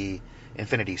and the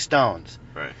Infinity Stones.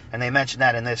 Right. And they mentioned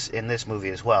that in this movie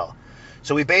as well.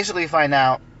 So we basically find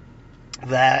out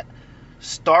that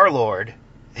Star-Lord,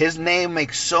 his name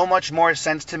makes so much more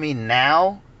sense to me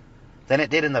now than it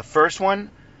did in the first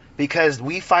one, because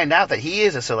we find out that he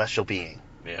is a celestial being.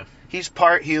 Yeah. He's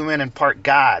part human and part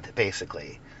God,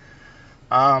 basically.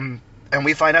 And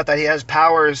we find out that he has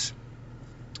powers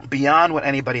beyond what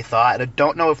anybody thought. And I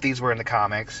don't know if these were in the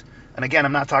comics. And again,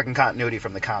 I'm not talking continuity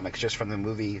from the comics, just from the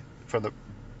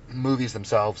movies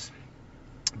themselves,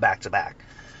 back to back.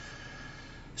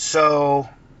 So,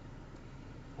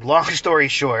 long story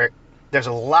short, there's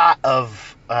a lot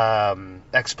of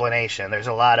explanation. There's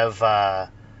a lot of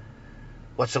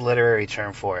what's the literary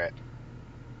term for it?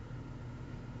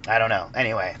 I don't know.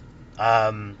 Anyway,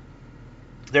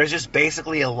 there's just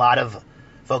basically a lot of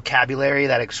vocabulary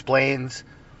that explains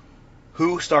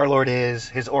who Star-Lord is,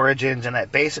 his origins, and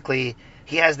that basically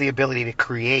he has the ability to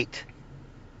create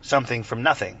something from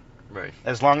nothing. Right.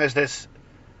 As long as this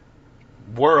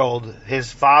world,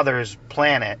 his father's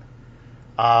planet,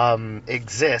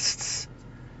 exists,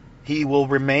 he will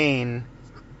remain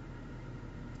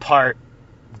part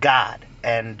God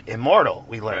and immortal,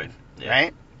 we learn. Right. Yeah.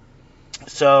 Right?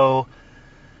 So,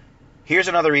 here's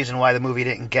another reason why the movie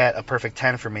didn't get a perfect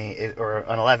 10 for me, or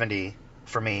an 11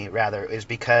 for me, rather, is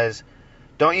because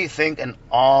don't you think an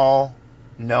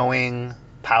all-knowing,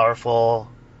 powerful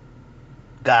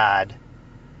God,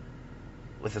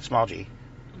 with a small g,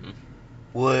 Mm-hmm.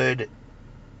 would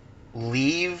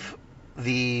leave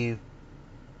the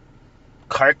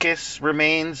carcass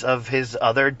remains of his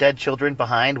other dead children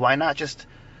behind? Why not just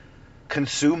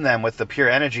consume them with the pure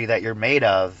energy that you're made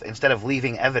of, instead of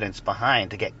leaving evidence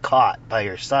behind to get caught by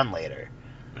your son later?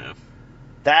 Yeah.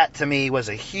 That, to me, was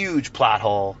a huge plot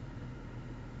hole,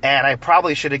 and I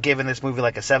probably should have given this movie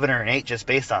like a 7 or an 8 just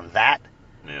based on that.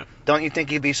 Yeah. Don't you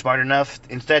think you'd be smart enough?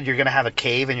 Instead, you're going to have a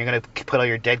cave and you're going to put all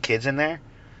your dead kids in there?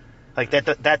 Like,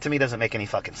 that to me doesn't make any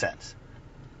fucking sense.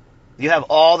 You have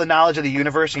all the knowledge of the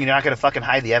universe and you're not going to fucking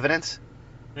hide the evidence?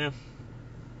 Yeah.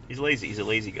 He's lazy. He's a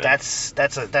lazy guy. That's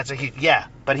a huge... Yeah,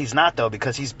 but he's not, though,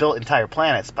 because he's built entire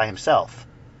planets by himself.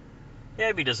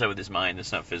 Yeah, but he does that with his mind.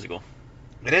 It's not physical.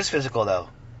 It is physical, though.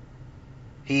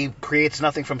 He creates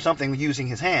nothing from something using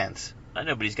his hands. I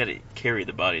know, but he's got to carry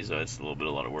the bodies, though. It's a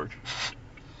lot of work.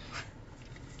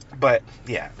 But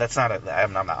yeah, that's not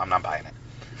I'm not buying it.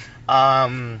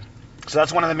 So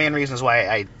that's one of the main reasons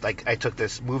why I took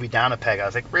this movie down a peg. I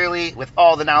was like, really, with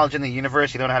all the knowledge in the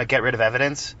universe, you don't know how to get rid of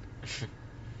evidence? You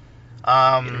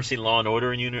ever seen Law and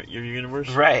Order in your universe?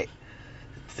 Right.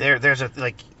 There's a,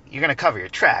 like, you're gonna cover your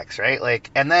tracks, right? Like,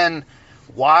 and then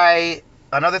why?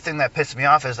 Another thing that pissed me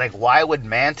off is, like, why would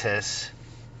Mantis,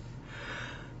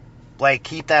 like,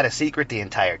 keep that a secret the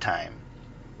entire time?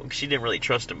 Well, she didn't really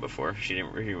trust him before. She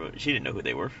didn't know who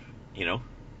they were, you know?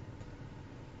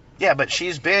 Yeah, but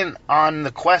she's been on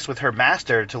the quest with her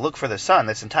master to look for the sun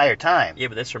this entire time. Yeah,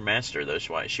 but that's her master. That's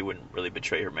why she wouldn't really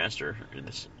betray her master.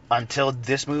 Until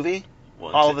this movie?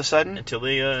 Well, all of a sudden? Until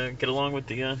they get along with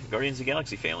the Guardians of the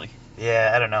Galaxy family.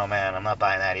 Yeah, I don't know, man. I'm not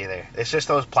buying that either. It's just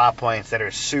those plot points that are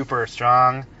super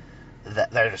strong,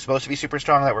 that are supposed to be super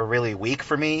strong, that were really weak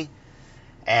for me.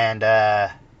 And, I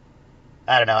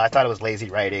don't know. I thought it was lazy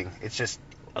writing. It's just...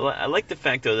 I like the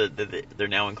fact, though, that they're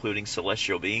now including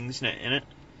celestial beings in it.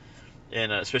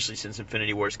 And especially since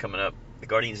Infinity War is coming up, the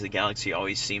Guardians of the Galaxy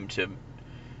always seem to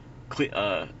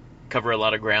cover a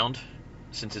lot of ground,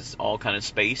 since it's all kind of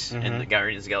space, and the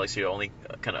Guardians of the Galaxy are only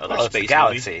kind of other space it's a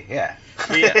galaxy, movie. yeah.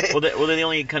 Yeah. Well, they're the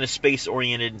only kind of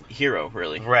space-oriented hero,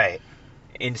 really. Right.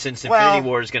 And since Infinity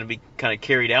War is going to be kind of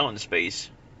carried out in space,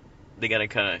 they got to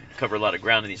kind of cover a lot of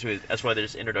ground in these movies. That's why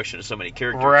there's introduction to so many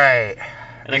characters. Right.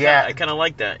 And I kind of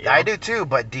like that. You know? I do too,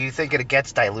 but do you think it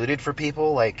gets diluted for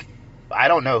people? Like, I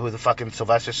don't know who the fucking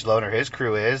Sylvester Stallone or his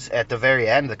crew is. At the very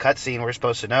end, the cutscene, we're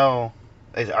supposed to know.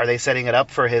 Are they setting it up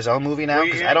for his own movie now?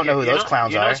 Because I don't know who those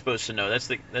clowns are. You're not supposed to know. That's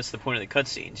the point of the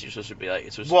cutscenes. You're supposed to be like,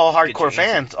 hardcore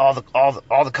fans, all the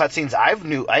cutscenes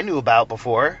I knew about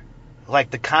before, like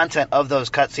the content of those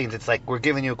cutscenes. It's like, we're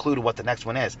giving you a clue to what the next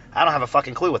one is. I don't have a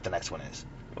fucking clue what the next one is.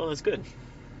 Well, that's good.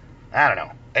 I don't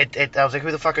know. I was like,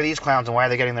 who the fuck are these clowns and why are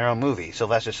they getting their own movie?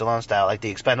 Sylvester Stallone style, like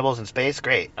the Expendables in space?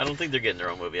 Great. I don't think they're getting their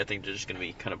own movie. I think they're just going to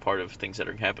be kind of part of things that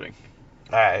are happening.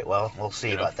 All right, well, we'll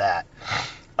see about that.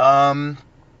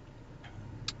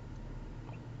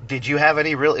 Did you have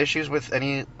any real issues with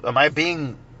any... Am I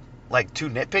being, like, too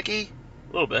nitpicky?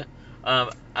 A little bit.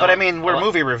 But I mean, we're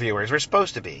movie reviewers. We're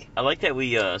supposed to be. I like that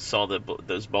we saw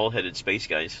those bald-headed space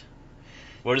guys.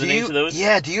 What are the names of those?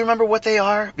 Yeah, do you remember what they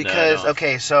are? Because,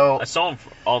 okay, so... I saw them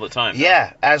all the time.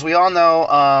 Yeah, as we all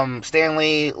know, Stan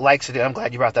Lee likes to do... I'm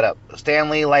glad you brought that up. Stan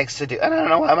Lee likes to do... I don't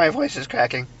know why my voice is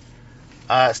cracking.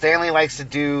 Stan Lee likes to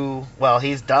do... Well,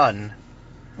 he's done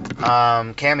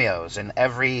cameos in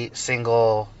every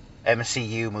single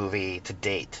MCU movie to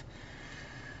date.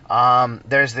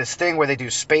 There's this thing where they do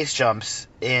space jumps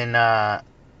in... as,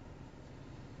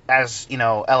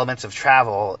 elements of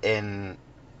travel in...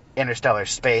 interstellar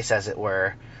space, as it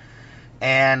were,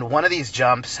 and one of these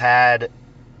jumps had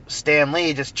Stan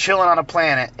Lee just chilling on a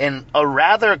planet in a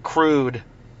rather crude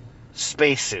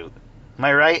spacesuit. Am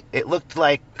I right? It looked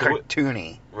like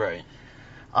cartoony. Right.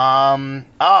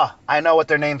 I know what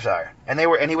their names are, and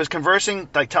he was conversing,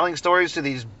 like telling stories to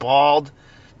these bald,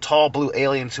 tall blue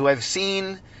aliens who I've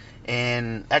seen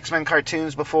in X-Men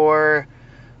cartoons before.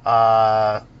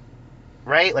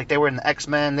 Right? Like, they were in the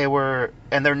X-Men,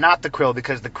 and they're not the Krill,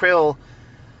 because the Krill,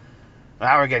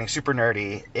 now we're getting super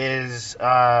nerdy, is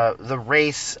the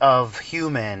race of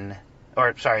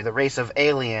the race of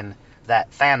alien that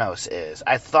Thanos is.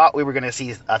 I thought we were going to see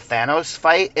a Thanos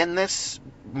fight in this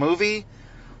movie,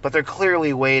 but they're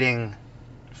clearly waiting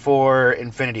for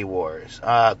Infinity Wars.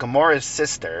 Gamora's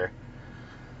sister,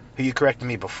 who you corrected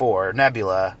me before,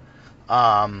 Nebula,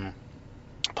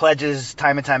 pledges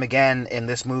time and time again in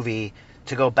this movie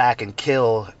to go back and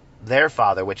kill their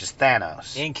father, which is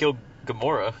Thanos. And kill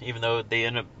Gamora, even though they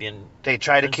end up being... They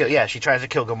try to kill... Yeah, she tries to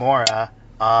kill Gamora.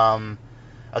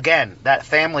 Again, that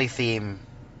family theme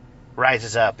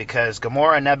rises up, because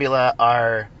Gamora and Nebula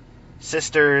are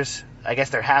sisters. I guess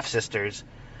they're half-sisters.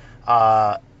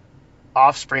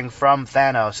 Offspring from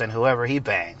Thanos and whoever he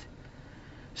banged.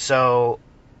 So,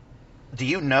 do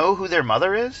you know who their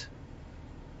mother is?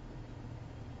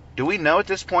 Do we know at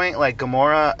this point, like,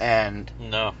 Gamora and...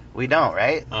 No. We don't,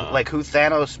 right? Like, who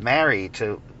Thanos married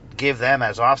to give them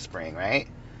as offspring, right?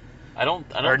 I don't...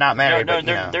 Or not married, no,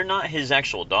 but, they're not his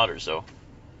actual daughters, though.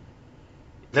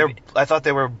 I thought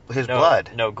they were his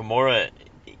blood. No, Gamora,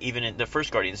 even in the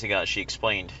first Guardians he got, she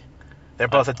explained... They're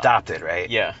both adopted, right?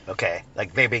 Yeah. Okay.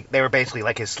 Like, they were basically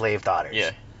like his slave daughters.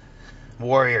 Yeah.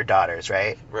 Warrior daughters,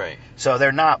 right? Right. So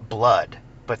they're not blood,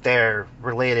 but they're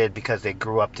related because they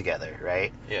grew up together,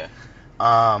 right? Yeah.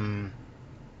 I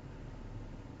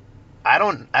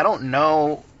don't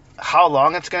know how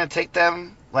long it's going to take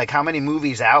them, like how many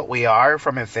movies out we are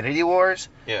from Infinity Wars.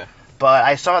 Yeah. But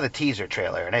I saw the teaser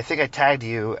trailer, and I think I tagged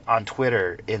you on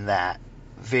Twitter in that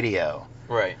video.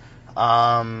 Right.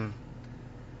 I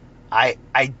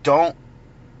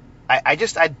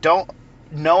don't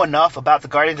know enough about the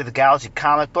Guardians of the Galaxy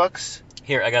comic books.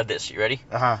 Here, I got this. You ready?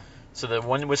 Uh-huh. So the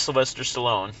one with Sylvester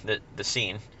Stallone, the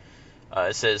scene,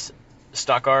 it says,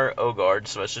 Stakar Ogard,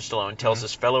 Sylvester Stallone, tells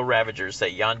his fellow Ravagers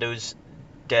that Yondu's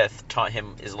death taught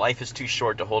him his life is too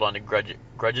short to hold on to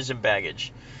grudges and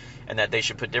baggage, and that they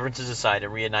should put differences aside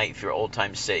and reunite for old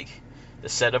time's sake. The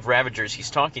set of Ravagers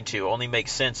he's talking to only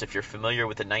makes sense if you're familiar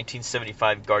with the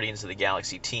 1975 Guardians of the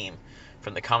Galaxy team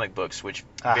from the comic books, which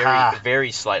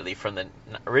vary slightly from the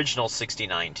original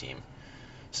 69 team.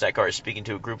 Stakar is speaking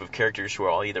to a group of characters who are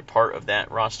all either part of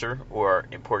that roster or are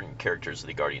important characters of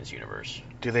the Guardians universe.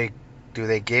 Do they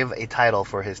give a title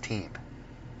for his team?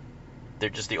 They're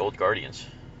just the old Guardians.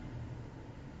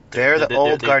 They're the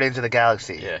old Guardians of the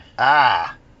Galaxy. Yeah.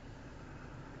 Ah.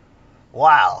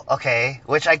 Wow. Okay.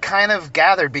 Which I kind of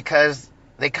gathered because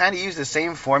they kind of used the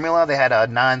same formula. They had a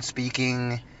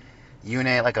non-speaking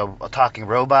unit, like a talking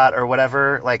robot or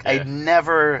whatever. Like, yeah. I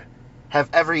never have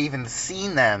ever even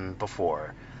seen them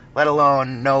before, let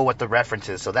alone know what the reference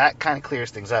is. So that kind of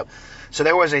clears things up. So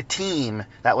there was a team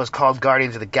that was called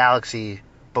Guardians of the Galaxy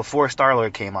before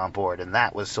Star-Lord came on board, and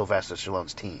that was Sylvester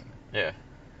Stallone's team. Yeah.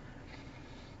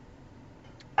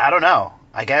 I don't know.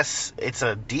 I guess it's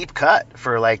a deep cut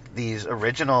for, like, these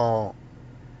original,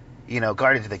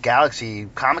 Guardians of the Galaxy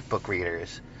comic book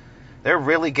readers. They're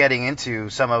really getting into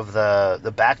some of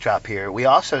the backdrop here. We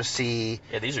also see...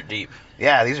 Yeah, these are deep.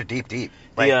 Yeah, these are deep.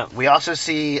 Like, we also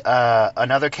see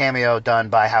another cameo done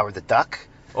by Howard the Duck.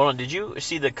 Hold on, did you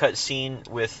see the cut scene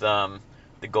with the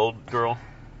gold girl?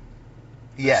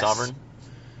 Yes. Sovereign?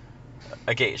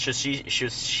 Okay, so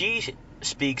she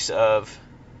speaks of...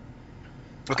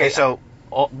 Okay, so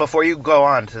before you go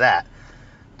on to that,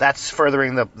 that's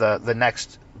furthering the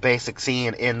next basic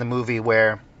scene in the movie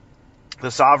where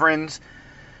the Sovereigns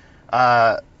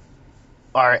are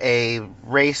a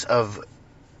race of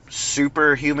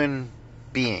superhuman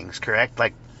beings, correct?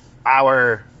 Like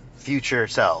our future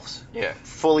selves. Yeah.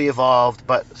 Fully evolved,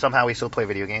 but somehow we still play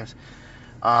video games.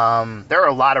 There are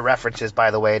a lot of references,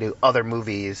 by the way, to other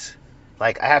movies.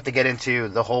 Like, I have to get into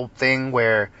the whole thing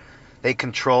where they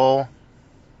control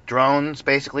drones,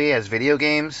 basically, as video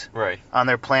games Right. on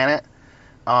their planet.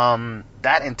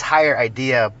 That entire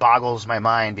idea boggles my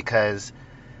mind because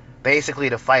basically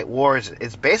to fight wars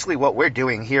is basically what we're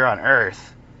doing here on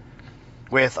Earth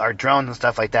with our drones and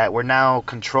stuff like that. We're now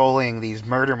controlling these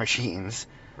murder machines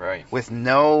Right. with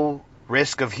no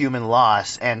risk of human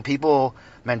loss, and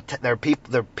there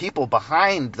are people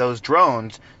behind those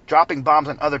drones dropping bombs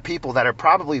on other people that are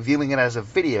probably viewing it as a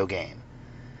video game,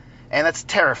 and that's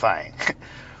terrifying.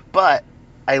 But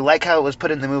I like how it was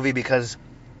put in the movie because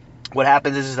what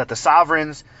happens is that the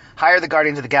Sovereigns hire the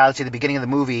Guardians of the Galaxy at the beginning of the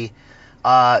movie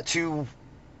to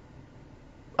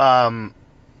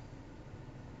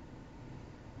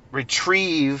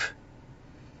retrieve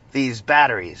these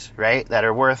batteries, right, that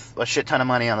are worth a shit ton of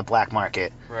money on the black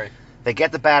market. Right. They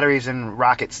get the batteries and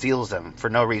Rocket steals them for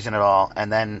no reason at all,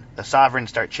 and then the Sovereigns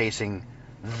start chasing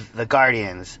the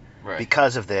Guardians Right.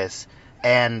 because of this,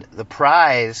 and the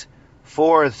prize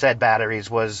for said batteries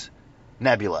was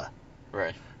Nebula.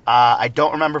 Right. I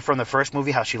don't remember from the first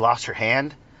movie how she lost her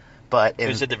hand, but It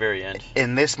was at the very end.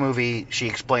 in this movie she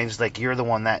explains, like, you're the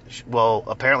one that... Well,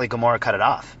 apparently Gamora cut it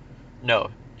off. No,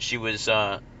 she was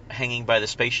hanging by the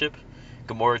spaceship.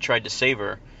 Gamora tried to save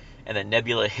her, and then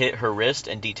Nebula hit her wrist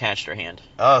and detached her hand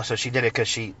Oh, so she did it because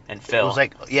she... and fell. It was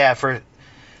like, yeah, for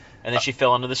and then she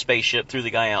fell onto the spaceship, threw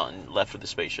the guy out, and left with the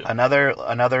spaceship.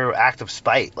 another act of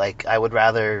spite. Like, I would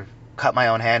rather cut my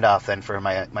own hand off than for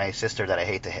my sister that I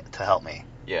hate to help me.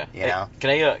 Yeah. You know? Can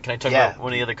I talk Yeah. about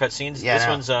one of the other cutscenes? Yeah,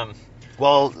 This no. one's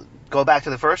Well, go back to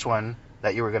the first one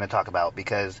that you were going to talk about,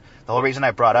 because the whole reason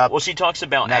I brought up well, she talks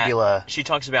about Nebula... she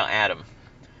talks about Adam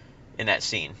in that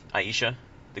scene. Aisha,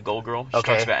 the gold girl. She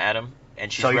Okay. talks about Adam,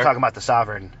 and she's So you're talking about the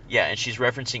Sovereign. yeah, and she's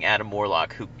referencing Adam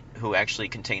Warlock, who actually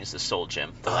contains the Soul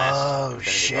Gem. The last Oh, Infinity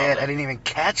shit. Gauntlet. I didn't even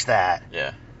catch that.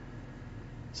 Yeah.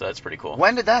 So that's pretty cool.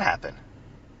 When did that happen?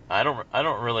 I don't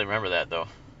really remember that though.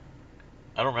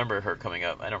 I don't remember her coming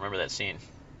up. I don't remember that scene.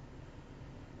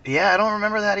 Yeah, I don't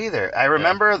remember that either. I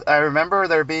remember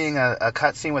there being a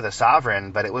cutscene with a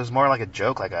Sovereign, but it was more like a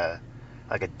joke, like a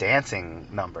dancing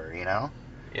number, you know?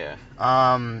 Yeah.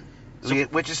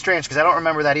 Which is strange because I don't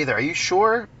remember that either. Are you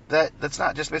sure that that's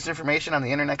not just misinformation on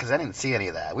the internet? Because I didn't see any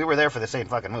of that. We were there for the same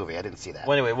fucking movie. I didn't see that.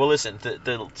 Well, anyway, well, listen.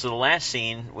 So the last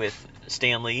scene with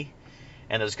Stan Lee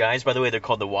and those guys, by the way, they're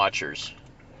called the Watchers,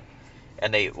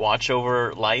 and they watch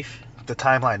over life, The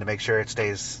timeline to make sure it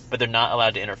stays. but they're not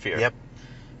allowed to interfere. Yep.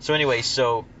 So anyway,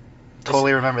 so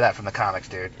Totally remember that from the comics,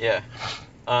 dude. yeah.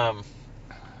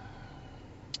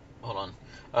 Hold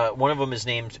on. One of them is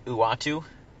named Uatu,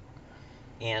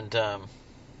 and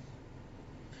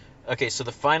okay, so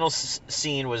the final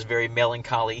scene was very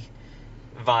melancholy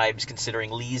vibes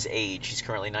considering Lee's age. He's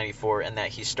currently 94, and that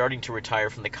he's starting to retire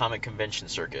from the comic convention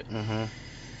circuit. Mm-hmm.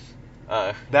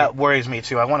 That worries me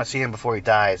too. I want to see him before he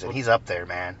dies, and he's up there,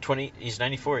 man. He's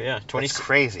 94, yeah. That's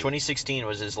crazy. 2016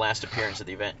 was his last appearance at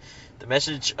the event. The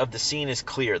message of the scene is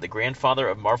clear. The grandfather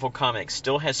of Marvel Comics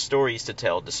still has stories to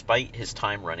tell despite his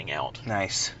time running out.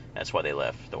 Nice. That's why they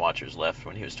left. The Watchers left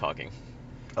when he was talking.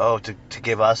 Oh, to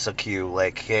give us a cue,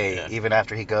 like, hey, Yeah. even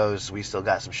after he goes, we still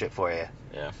got some shit for you.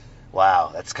 Yeah. Wow,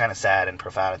 that's kind of sad and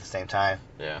profound at the same time.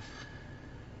 Yeah.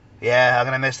 Yeah, I'm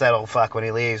gonna miss that old fuck when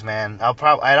he leaves, man.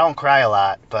 I don't cry a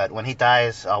lot, but when he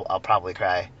dies, I'll probably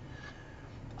cry.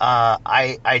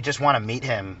 I just want to meet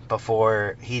him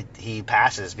before he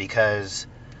passes because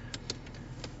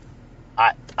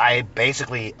I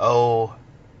basically owe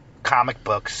comic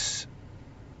books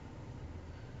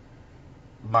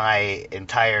my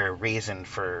entire reason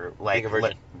for like Being a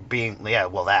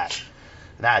virgin. that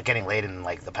not getting laid in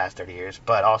like the past 30 years,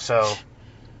 but also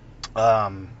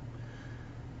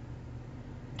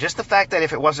just the fact that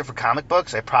if it wasn't for comic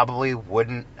books, I probably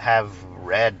wouldn't have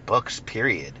read books,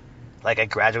 period. Like, I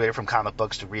graduated from comic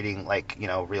books to reading, like, you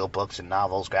know, real books and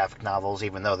novels, graphic novels,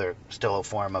 even though they're still a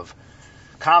form of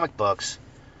comic books.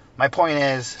 My point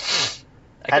is,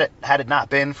 had it not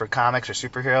been for comics or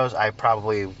superheroes, I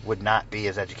probably would not be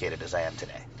as educated as I am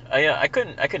today. I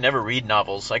could never read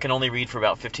novels. I can only read for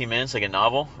about 15 minutes, like a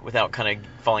novel, without kind of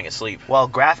falling asleep. Well,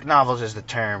 graphic novels is the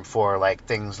term for, like,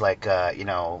 things like, you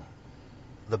know,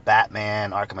 the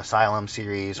Batman Arkham Asylum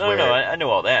series. No, I know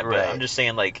all that, but Right. I'm just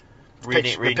saying, like,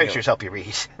 the pictures help you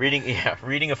read.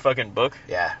 reading a fucking book.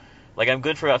 Yeah. Like, I'm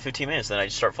good for about 15 minutes, then I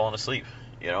just start falling asleep.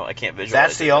 You know, I can't visualize.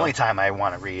 That's the only time I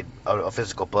want to read a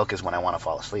physical book is when I want to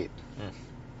fall asleep.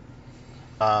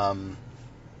 I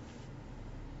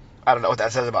don't know what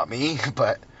that says about me,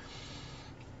 but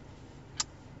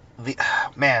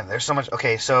there's so much.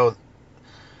 Okay, so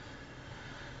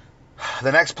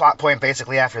the next plot point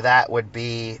basically after that would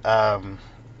be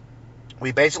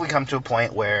we basically come to a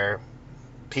point where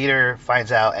Peter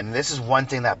finds out, and this is one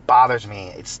thing that bothers me,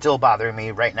 it's still bothering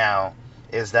me right now,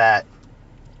 is that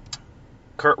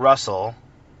Kurt Russell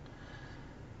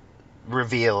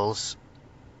reveals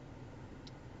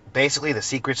basically the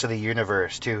secrets of the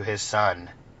universe to his son,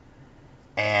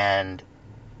 and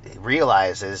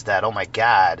realizes that, oh my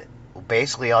god,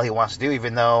 basically all he wants to do,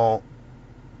 even though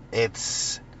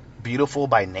it's beautiful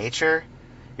by nature,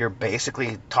 you're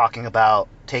basically talking about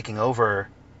taking over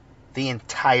the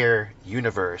entire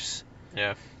universe.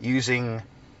 Yeah.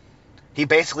 He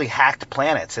basically hacked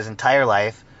planets his entire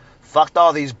life, fucked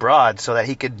all these broads so that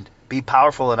he could be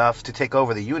powerful enough to take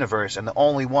over the universe, and the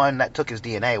only one that took his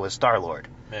DNA was Star-Lord.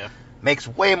 Yeah. Makes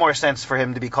way more sense for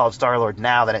him to be called Star-Lord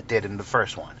now than it did in the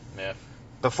first one. Yeah.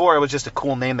 Before, it was just a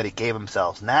cool name that he gave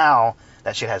himself. Now,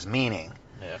 that shit has meaning.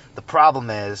 Yeah. The problem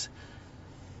is,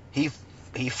 he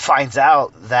finds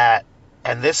out that,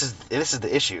 and this is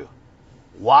the issue,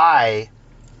 why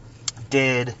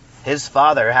did his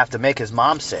father have to make his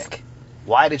mom sick?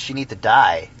 Why did she need to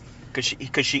die?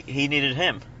 Because he needed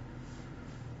him.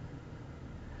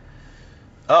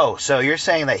 Oh, so you're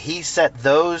saying that he set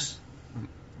those...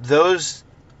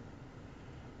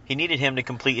 He needed him to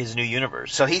complete his new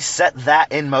universe. So he set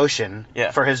that in motion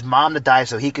for his mom to die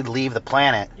so he could leave the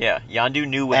planet. Yeah, Yondu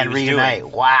knew what he was reunite.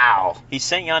 doing. Wow. He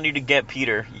sent Yondu to get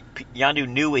Peter. Yondu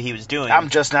knew what he was doing. I'm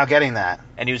just now getting that.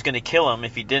 And he was going to kill him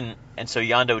if he didn't. And so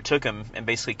Yondu took him and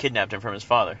basically kidnapped him from his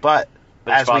father. But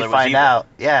his as we father was find evil. out,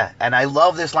 yeah, and I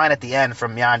love this line at the end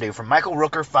from Yondu. From Michael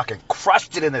Rooker, fucking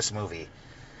crushed it in this movie.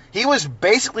 He was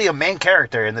basically a main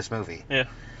character in this movie. Yeah.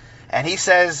 And he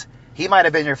says, he might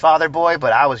have been your father, boy,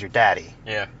 but I was your daddy.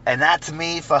 Yeah. And that, to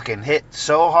me, fucking hit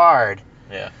so hard.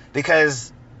 Yeah.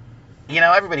 Because,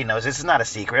 everybody knows, this is not a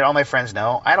secret. All my friends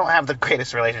know. I don't have the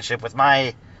greatest relationship with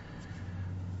my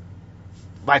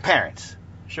parents.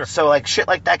 Sure. So, shit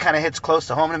like that kind of hits close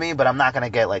to home to me, but I'm not going to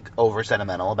get, over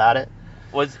sentimental about it.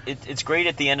 Well, it's great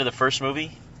at the end of the first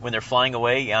movie, when they're flying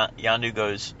away, Yondu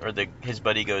goes, or his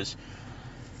buddy goes,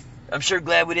 I'm sure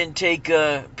glad we didn't take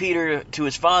Peter to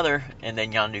his father. And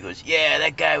then Yondu goes, yeah,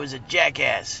 that guy was a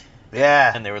jackass.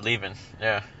 Yeah. And they were leaving.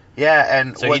 Yeah. Yeah,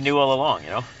 and... So he knew all along,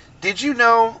 Did you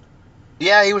know...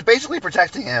 Yeah, he was basically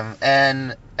protecting him,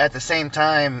 and at the same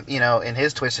time, in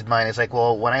his twisted mind, it's like,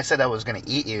 well, when I said I was going to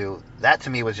eat you, that to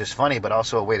me was just funny, but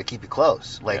also a way to keep you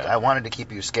close. I wanted to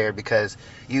keep you scared because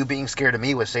you being scared of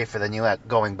me was safer than you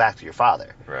going back to your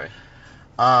father. Right.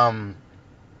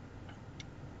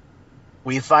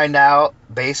 We find out,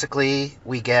 basically,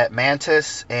 we get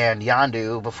Mantis and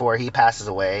Yondu before he passes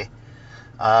away.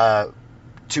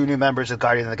 2 new members of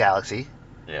Guardians of the Galaxy.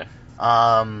 Yeah.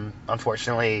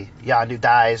 Unfortunately, Yondu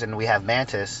dies and we have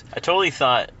Mantis. I totally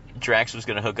thought Drax was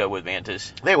going to hook up with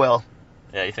Mantis. They will.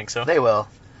 Yeah, you think so? They will.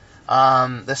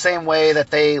 The same way that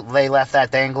they left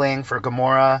that dangling for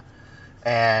Gamora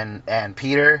and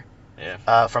Peter.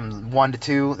 Yeah. From 1 to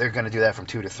 2, they're going to do that from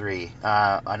 2 to 3.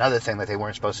 Another thing that they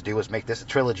weren't supposed to do was make this a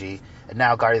trilogy, and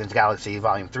now Guardians of the Galaxy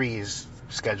Volume 3 is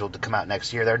scheduled to come out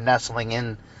next year. They're nestling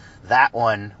in that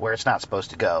one where it's not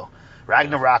supposed to go.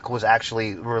 Ragnarok was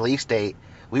actually release date.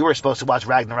 We were supposed to watch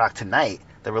Ragnarok tonight.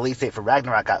 The release date for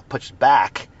Ragnarok got pushed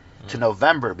back to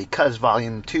November because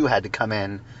Volume 2 had to come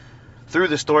in through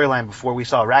the storyline before we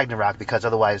saw Ragnarok, because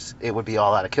otherwise it would be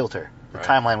all out of kilter. The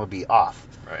timeline would be off.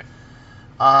 Right.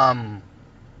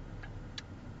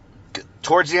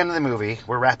 Towards the end of the movie,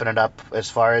 we're wrapping it up as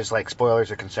far as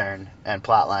spoilers are concerned and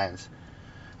plot lines.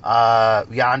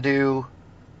 Yondu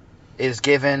is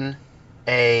given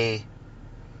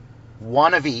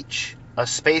one of each, a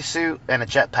spacesuit and a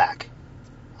jetpack.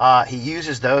 He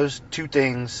uses those 2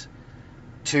 things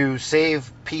to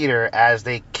save Peter as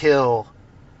they kill,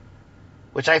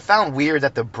 which I found weird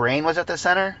that the brain was at the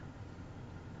center.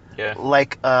 Yeah.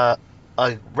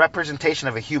 A representation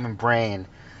of a human brain.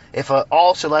 If an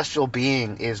all-celestial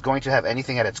being is going to have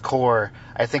anything at its core,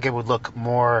 I think it would look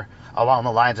more along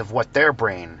the lines of what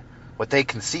they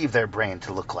conceive their brain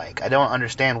to look like. I don't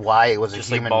understand why it was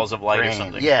just a human like balls of light brain. or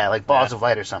something. Yeah, like balls of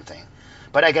light or something.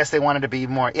 But I guess they wanted to be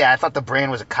more... Yeah, I thought the brain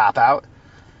was a cop-out.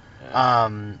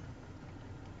 Yeah.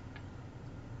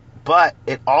 But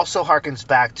it also harkens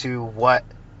back to what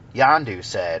Yondu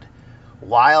said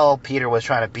while Peter was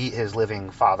trying to beat his living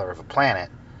father of a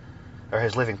planet, or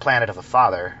his living planet of a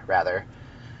father, rather.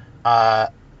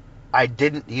 I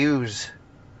didn't use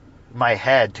my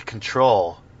head to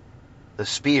control the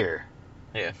spear.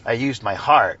 Yeah. I used my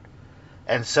heart.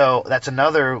 And so that's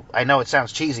another, I know it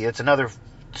sounds cheesy, it's another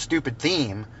stupid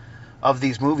theme of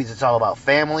these movies. It's all about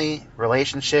family,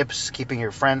 relationships, keeping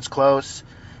your friends close,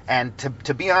 And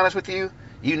to be honest with you,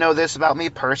 you know this about me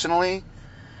personally.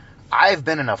 I've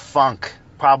been in a funk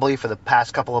probably for the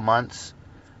past couple of months.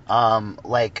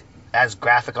 Like as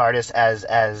graphic artists,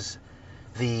 as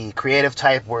the creative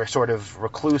type, we're sort of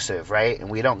reclusive, right? And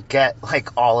we don't get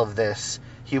like all of this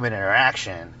human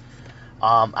interaction.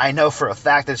 I know for a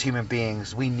fact as human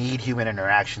beings, we need human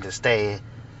interaction to stay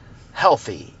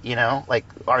healthy, you know? Like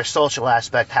our social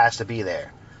aspect has to be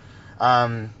there.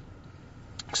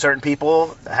 Certain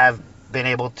people have been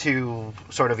able to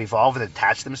sort of evolve and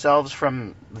detach themselves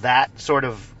from that sort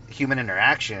of human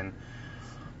interaction.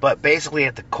 But basically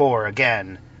at the core,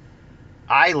 again,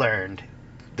 I learned,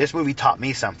 this movie taught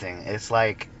me something. It's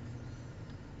like,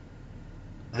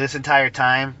 this entire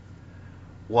time,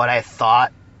 what I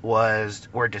thought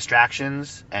were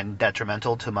distractions and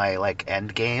detrimental to my, like,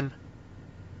 end game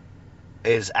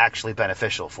is actually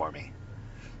beneficial for me.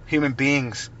 Human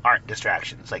beings aren't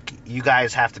distractions. Like, you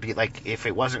guys have to be, like, if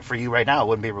it wasn't for you right now, I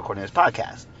wouldn't be recording this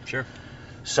podcast. Sure.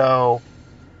 So,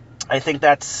 I think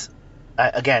that's,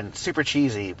 again, super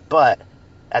cheesy, but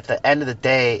at the end of the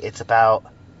day, it's about,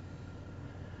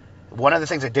 one of the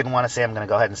things I didn't want to say, I'm going to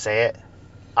go ahead and say it.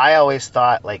 I always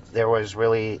thought, like, there was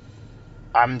really,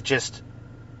 one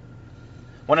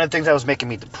of the things that was making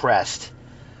me depressed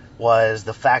was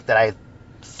the fact that I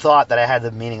thought that I had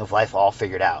the meaning of life all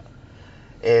figured out.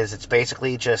 It's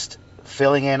basically just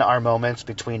filling in our moments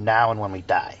between now and when we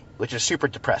die, which is super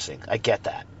depressing. I get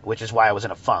that, which is why I was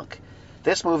in a funk.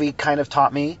 This movie kind of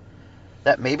taught me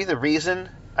that maybe the reason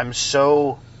I'm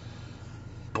so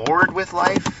bored with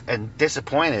life and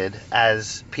disappointed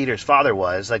as Peter's father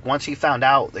was, like once he found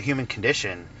out the human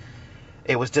condition,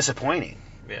 it was disappointing.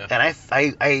 Yeah. And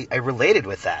I related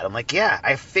with that. I'm like, yeah,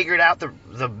 I figured out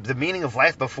the meaning of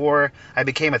life before I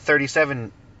became a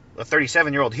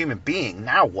 37-year-old human being.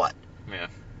 Now what? Yeah.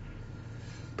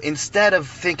 Instead of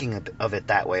thinking of it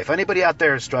that way, if anybody out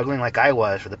there is struggling like I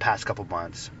was for the past couple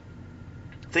months,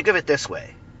 think of it this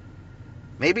way.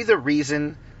 Maybe the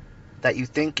reason that you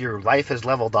think your life has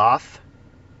leveled off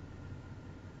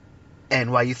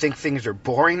and why you think things are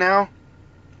boring now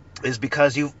is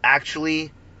because you've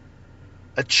actually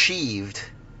achieved,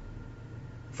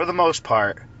 for the most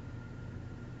part,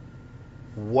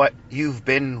 what you've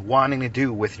been wanting to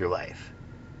do with your life.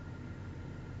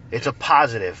 It's a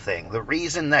positive thing. The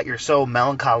reason that you're so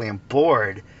melancholy and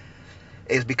bored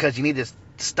is because you need to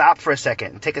stop for a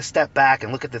second and take a step back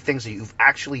and look at the things that you've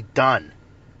actually done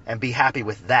and be happy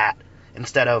with that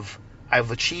instead of,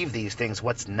 I've achieved these things,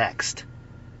 what's next?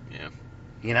 Yeah.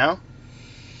 You know?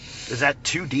 Is that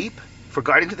too deep for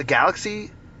Guardians of the Galaxy?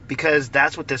 Because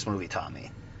that's what this movie taught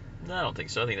me. No, I don't think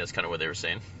so. I think that's kind of what they were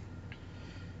saying.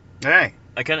 All right.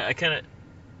 I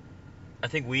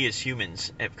think we as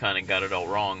humans have kind of got it all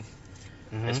wrong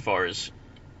as far as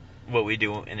what we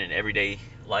do in an everyday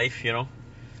life, you know?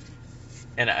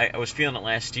 And I was feeling it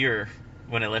last year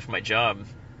when I left my job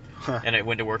and I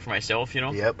went to work for myself, you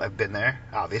know? Yep, I've been there,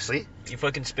 obviously. You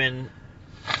fucking spend,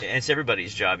 and it's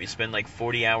everybody's job, you spend like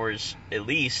 40 hours at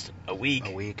least a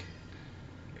week.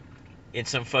 In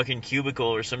some fucking cubicle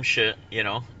or some shit, you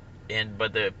know?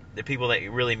 But the people that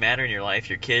really matter in your life,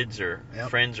 your kids or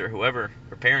friends or whoever,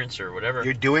 or parents or whatever.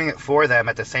 You're doing it for them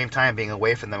at the same time being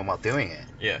away from them while doing it.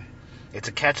 Yeah. It's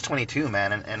a catch-22,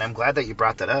 man, and I'm glad that you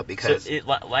brought that up because... So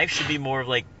life should be more of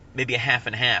like maybe a half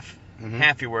and half. Mm-hmm.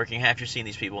 Half you're working, half you're seeing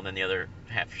these people, and then the other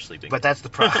half you're sleeping. But that's the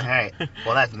problem. Right.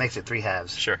 Well, that makes it 3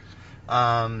 halves. Sure.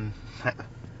 A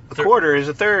quarter is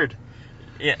a third.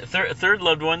 Yeah, a third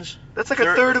loved ones. That's like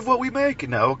a third of what we make.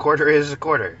 No, a quarter is a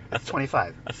quarter. That's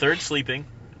 25. A third sleeping,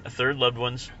 a third loved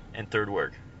ones, and third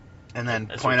work. And then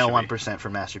 0.01%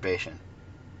 for masturbation.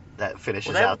 That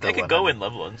finishes out the 100. It could go in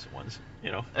loved ones,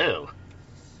 you know. Ew.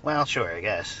 Well, sure, I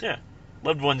guess. Yeah.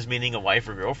 Loved ones meaning a wife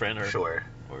or girlfriend or sure.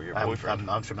 Or your boyfriend. I'm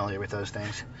unfamiliar with those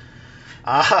things.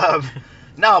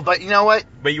 No, but you know what?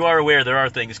 But you are aware there are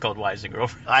things called wives and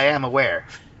girlfriends. I am aware.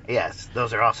 Yes,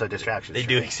 those are also distractions. They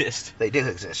do exist. They do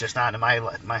exist, just not in my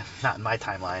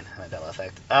timeline. Mandela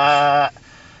effect.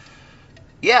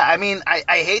 Yeah, I mean,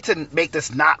 I hate to make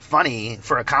this not funny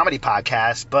for a comedy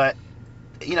podcast, but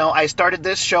you know, I started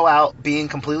this show out being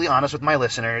completely honest with my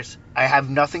listeners. I have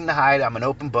nothing to hide. I'm an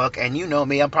open book, and you know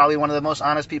me. I'm probably one of the most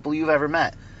honest people you've ever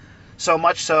met. So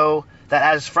much so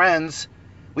that as friends,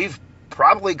 we've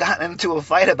probably gotten into a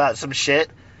fight about some shit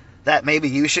that maybe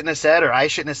you shouldn't have said or I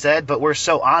shouldn't have said, but we're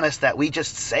so honest that we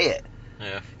just say it.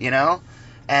 Yeah. You know?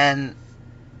 And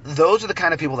those are the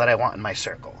kind of people that I want in my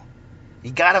circle.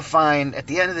 You gotta find, at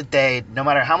the end of the day, no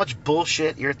matter how much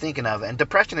bullshit you're thinking of, and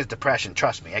depression is depression,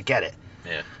 trust me, I get it.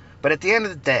 Yeah. But at the end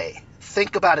of the day,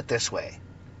 think about it this way.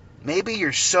 Maybe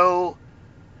you're so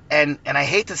and I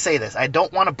hate to say this, I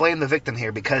don't want to blame the victim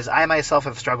here because I myself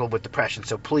have struggled with depression,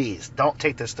 so please don't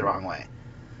take this the wrong way.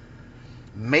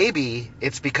 Maybe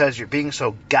it's because you're being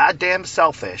so goddamn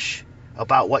selfish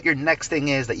about what your next thing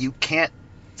is that you can't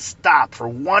stop for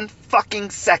one fucking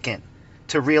second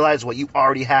to realize what you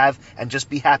already have and just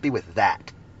be happy with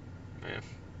that. Yeah.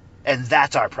 And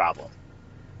that's our problem.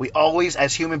 We always,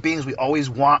 as human beings, we always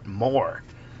want more.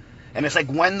 And it's like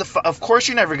of course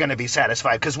you're never going to be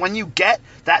satisfied because when you get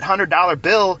that $100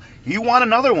 bill, you want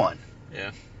another one.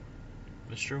 Yeah.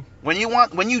 That's true. When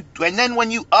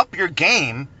you up your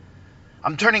game,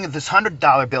 I'm turning this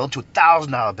 $100 bill to a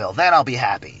 $1,000 bill. Then I'll be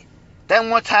happy. Then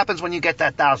what happens when you get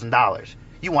that $1,000?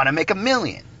 You want to make $1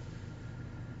 million.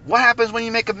 What happens when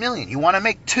you make $1 million? You want to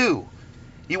make 2.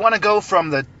 You want to go from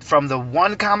the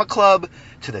 1 comma club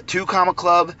to the 2 comma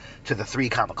club to the 3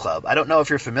 comma club. I don't know if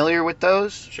you're familiar with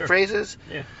those phrases.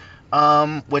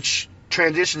 Yeah. Which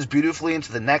transitions beautifully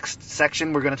into the next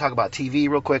section. We're going to talk about TV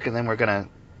real quick, and then we're going to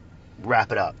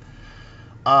wrap it up.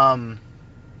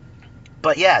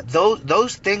 But yeah,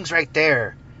 those things right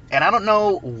there. And I don't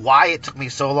know why it took me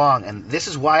so long. And this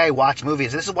is why I watch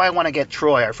movies. This is why I want to get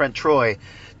Troy, our friend Troy,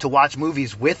 to watch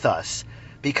movies with us.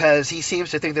 Because he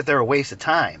seems to think that they're a waste of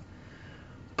time.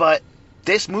 But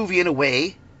this movie, in a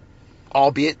way,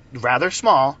 albeit rather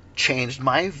small, changed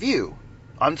my view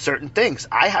on certain things.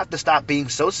 I have to stop being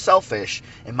so selfish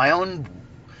in my own,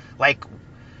 like,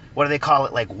 what do they call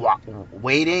it? Like,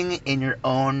 wading in your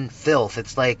own filth.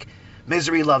 It's like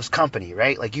misery loves company,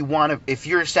 right? Like, you want to, if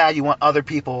you're sad, you want other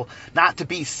people not to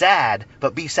be sad,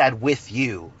 but be sad with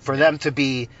you. For them to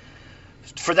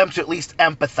at least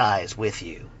empathize with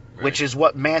you. Right. Which is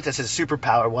what Mantis'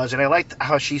 superpower was. And I liked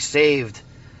how she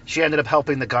ended up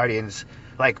helping the Guardians,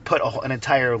 like, put an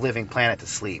entire living planet to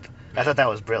sleep. Yeah. I thought that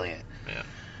was brilliant. Yeah.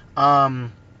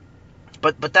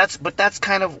 But that's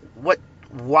kind of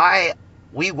why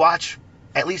we watch,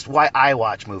 at least why I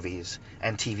watch movies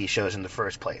and TV shows in the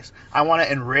first place. I want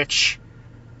to enrich.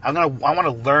 I want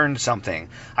to learn something.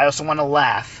 I also want to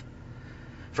laugh.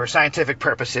 For scientific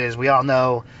purposes, we all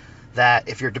know that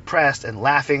if you're depressed and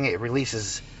laughing, it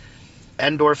releases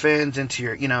endorphins into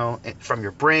your, from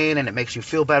your brain, and it makes you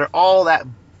feel better. All that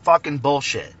fucking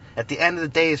bullshit. At the end of the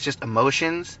day, it's just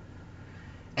emotions,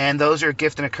 and those are a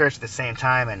gift and a curse at the same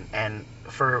time. And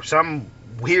for some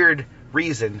weird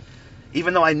reason,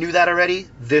 even though I knew that already,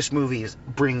 this movie is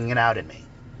bringing it out in me.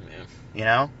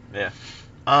 Yeah. Yeah.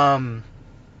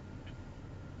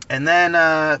 And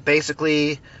then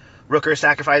basically, Rooker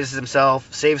sacrifices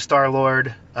himself, saves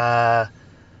Star-Lord.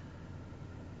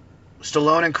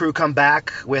 Stallone and crew come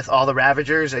back with all the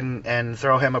Ravagers and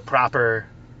throw him a proper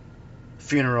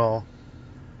funeral.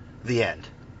 The end.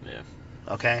 Yeah.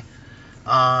 Okay?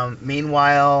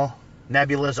 Meanwhile,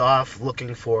 Nebula's off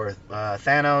looking for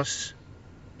Thanos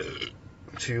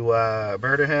to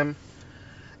murder him.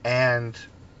 And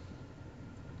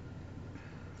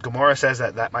Gamora says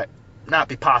that might not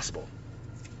be possible.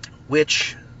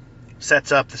 Which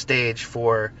sets up the stage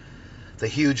for the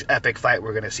huge epic fight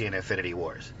we're going to see in Infinity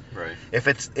Wars. Right. If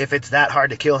it's that hard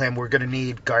to kill him, we're going to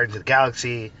need Guardians of the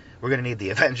Galaxy. We're going to need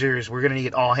the Avengers. We're going to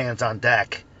need all hands on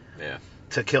deck. Yeah.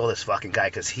 To kill this fucking guy,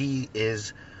 because he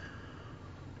is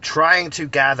trying to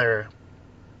gather,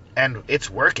 and it's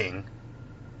working,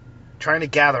 trying to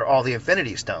gather all the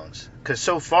Infinity Stones. Because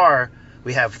so far,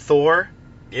 we have Thor.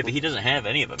 Yeah, but he doesn't have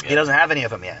any of them yet. He doesn't have any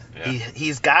of them yet. Yeah.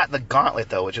 He's got the gauntlet,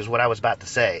 though, which is what I was about to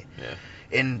say. Yeah.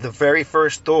 In the very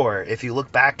first Thor, if you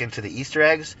look back into the Easter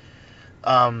eggs,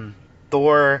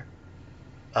 Thor,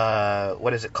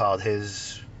 what is it called?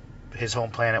 His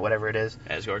home planet, whatever it is.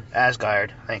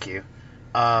 Asgard, thank you.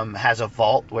 Has a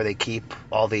vault where they keep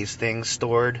all these things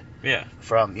stored. Yeah.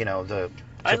 From, to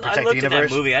I protect looked the universe. at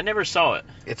that movie. I never saw it.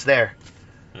 It's there.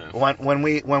 Yeah. When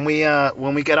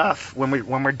we get off, when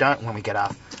we're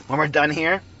done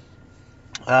here,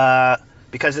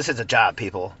 because this is a job,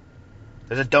 people.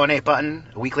 There's a donate button,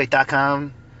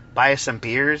 weeklate.com. Buy us some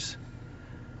beers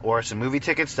or some movie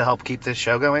tickets to help keep this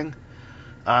show going.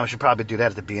 We should probably do that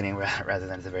at the beginning rather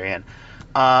than at the very end.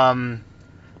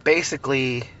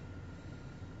 Basically,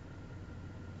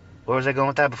 where was I going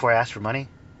with that before I asked for money?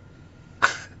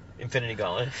 Infinity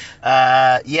Gauntlet.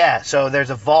 Yeah, so there's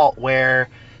a vault where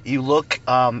you look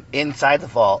inside the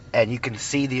vault and you can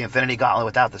see the Infinity Gauntlet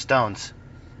without the stones.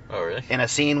 Oh, really? In a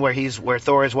scene where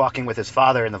Thor is walking with his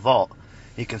father in the vault.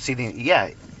 You can see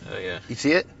yeah. Oh, yeah. You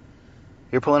see it?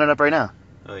 You're pulling it up right now.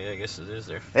 Oh, yeah, I guess it is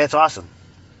there. It's awesome.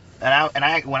 And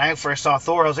I when I first saw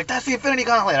Thor, I was like, that's the Infinity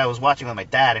Gauntlet. I was watching with my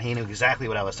dad, and he knew exactly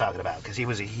what I was talking about, because he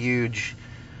was a huge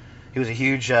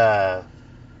Avengers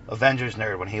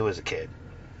nerd when he was a kid.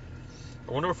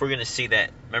 I wonder if we're gonna see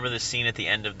that. Remember the scene at the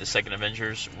end of the second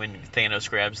Avengers when Thanos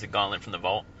grabs the gauntlet from the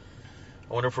vault?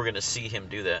 I wonder if we're gonna see him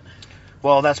do that.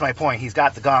 Well, that's my point. He's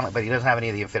got the gauntlet, but he doesn't have any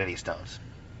of the Infinity Stones.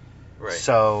 Right.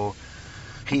 So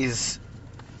he's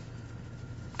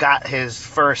got his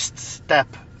first step.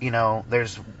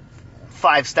 There's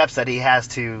 5 steps that he has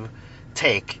to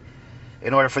take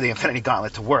in order for the Infinity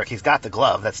Gauntlet to work. He's got the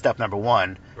glove. That's step number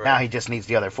 1. Right. Now he just needs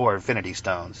the other 4 Infinity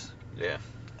Stones. Yeah.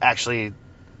 Actually,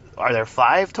 are there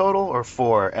 5 total or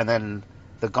 4? And then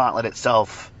the gauntlet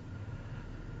itself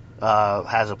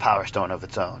has a Power Stone of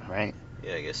its own, right?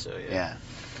 Yeah, I guess so. Yeah.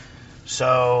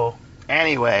 So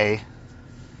anyway,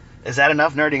 is that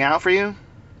enough nerding out for you?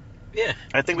 Yeah.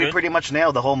 I think we Good. pretty much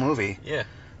nailed the whole movie. Yeah.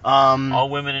 Um, All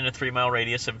women in a 3-mile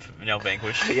radius have now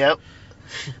vanquished. Yep.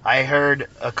 I heard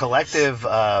a collective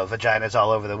vaginas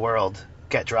all over the world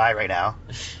get dry right now.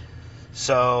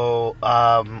 So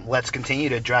let's continue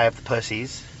to dry up the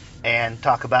pussies and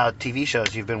talk about TV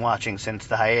shows you've been watching since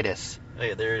the hiatus. Oh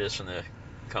yeah, there it is from the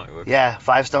comic book. Yeah,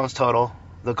 5 stones total.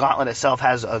 The gauntlet itself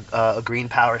has a green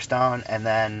Power Stone, and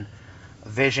then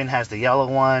Vision has the yellow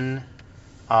one.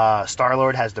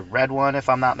 Star-Lord has the red one, if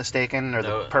I'm not mistaken, or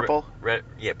the purple. Red,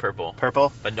 yeah, purple.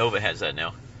 Purple. But Nova has that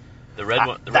now. The red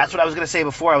one. That's what I was going to say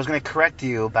before. I was going to correct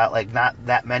you about not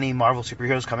that many Marvel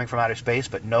superheroes coming from outer space,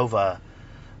 but Nova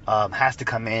has to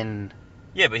come in.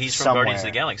 Yeah, but he's from somewhere. Guardians of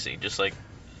the Galaxy, just like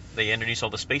they introduced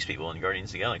all the space people in Guardians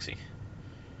of the Galaxy.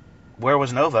 Where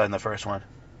was Nova in the first one?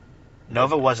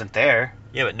 Nova wasn't there.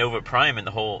 Yeah, but Nova Prime and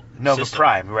the whole Nova system.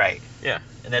 Prime, right? Yeah,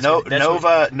 and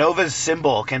that's Nova's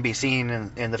symbol can be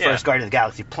seen in the first Guardian of the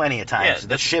Galaxy plenty of times. Yeah,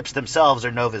 the ships themselves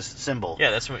are Nova's symbol.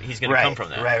 Yeah, that's what he's going to come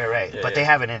from. That. Right. Yeah, but they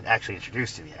haven't actually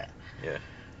introduced him yet.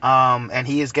 Yeah. And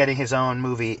he is getting his own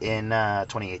movie in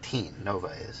 2018. Nova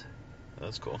is.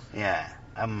 That's cool. Yeah,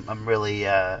 I'm really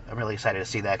excited to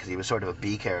see that because he was sort of a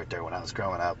B character when I was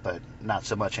growing up, but not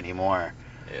so much anymore.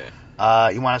 Yeah.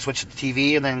 You want to switch to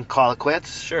TV and then call it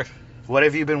quits? Sure. What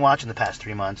have you been watching the past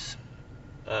 3 months?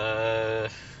 That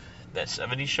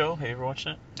 70s show. Have you ever watched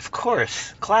that? Of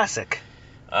course, classic.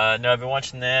 No, I've been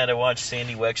watching that. I watched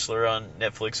Sandy Wexler on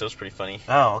Netflix. That was pretty funny.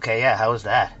 Oh, okay, yeah. How was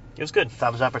that? It was good.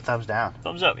 Thumbs up or thumbs down?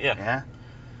 Thumbs up. Yeah. Yeah.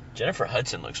 Jennifer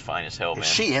Hudson looks fine as hell, man. Is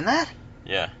she in that?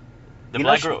 Yeah. The You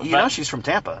black know, girl. you know she's from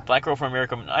Tampa. Black girl from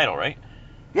American Idol, right?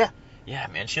 Yeah. Yeah,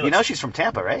 man. She You looks. know she's from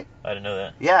Tampa, right? I didn't know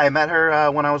that. Yeah, I met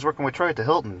her when I was working with Troy at the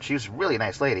Hilton. She was a really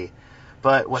nice lady.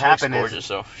 But what She looks happened gorgeous, is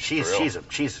though.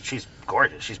 she's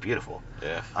gorgeous. She's beautiful.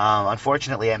 Yeah.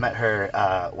 Unfortunately, I met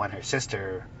her when her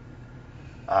sister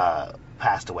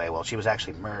passed away. Well, she was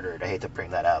actually murdered. I hate to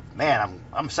bring that up. Man,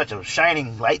 I'm such a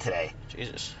shining light today.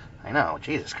 Jesus. I know.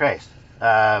 Jesus Christ.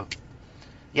 Yeah,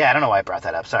 I don't know why I brought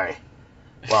that up. Sorry.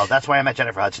 Well, that's why I met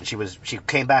Jennifer Hudson. She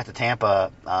came back to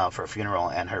Tampa for a funeral,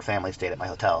 and her family stayed at my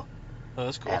hotel. Oh,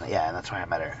 that's cool. And that's why I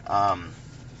met her.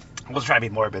 I wasn't trying to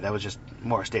be morbid. I was just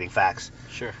more stating facts.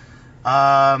 Sure.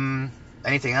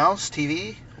 Anything else,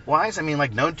 TV wise? I mean,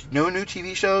 like no new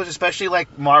TV shows, especially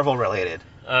like Marvel related.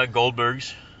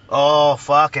 Goldbergs. Oh,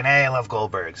 fucking A, I love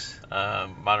Goldbergs.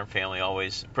 Modern Family,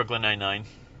 always. Brooklyn Nine-Nine.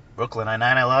 Brooklyn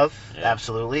Nine-Nine, I love. Yeah.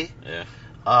 Absolutely. Yeah.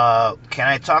 Can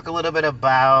I talk a little bit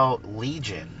about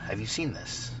Legion? Have you seen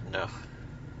this? No.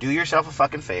 Do yourself a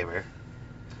fucking favor.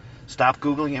 Stop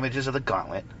Googling images of the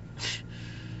Gauntlet.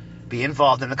 Be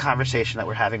involved in the conversation that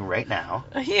we're having right now.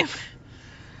 I am.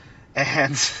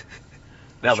 And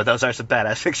no, but those are some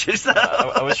badass pictures.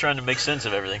 I was trying to make sense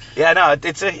of everything. Yeah, no,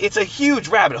 it's a huge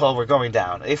rabbit hole we're going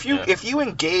down. If you Yeah.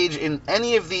 engage in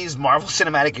any of these Marvel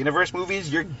Cinematic Universe movies,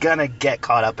 you're gonna get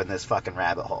caught up in this fucking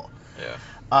rabbit hole.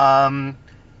 Yeah.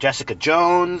 Jessica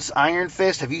Jones, Iron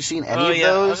Fist. Have you seen any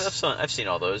of those? I've seen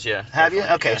all those. Yeah. Have you?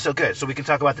 Definitely, Okay, yeah. so good. So we can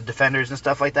talk about the Defenders and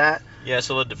stuff like that. Yeah,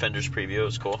 so the Defenders preview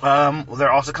was cool.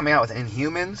 They're also coming out with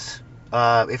Inhumans.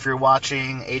 If you're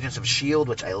watching Agents of S.H.I.E.L.D.,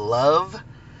 which I love,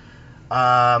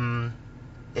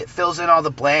 it fills in all the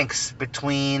blanks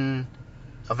between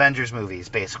Avengers movies,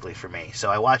 basically, for me. So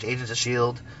I watch Agents of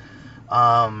S.H.I.E.L.D.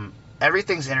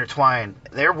 Everything's intertwined.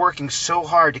 They're working so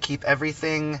hard to keep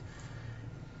everything...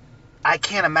 I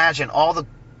can't imagine all the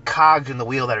cogs in the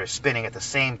wheel that are spinning at the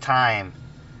same time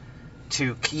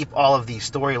to keep all of these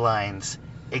storylines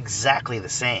exactly the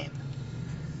same.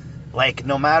 Like,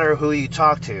 no matter who you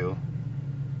talk to,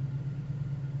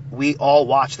 we all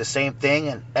watch the same thing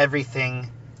and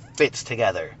everything fits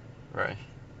together. Right.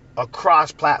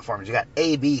 Across platforms. You got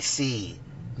ABC,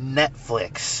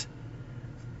 Netflix,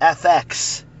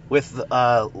 FX with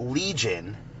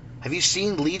Legion. Have you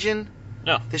seen Legion?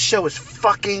 No. This show is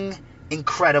fucking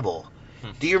incredible.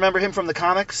 Do you remember him from the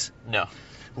comics? No.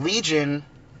 Legion,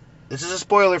 this is a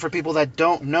spoiler for people that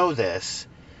don't know this,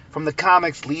 From the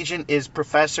comics, Legion is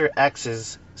Professor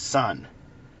X's son.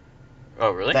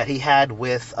 Oh, really? That he had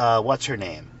with, what's her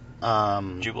name?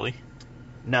 Jubilee?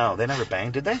 No, they never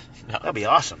banged, did they? No. That'd be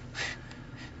awesome.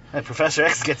 And Professor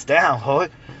X gets down, boy.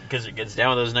 Because it gets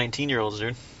down with those 19-year-olds,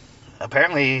 dude.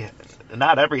 Apparently,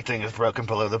 not everything is broken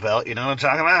below the belt, you know what I'm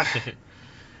talking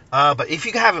about? But if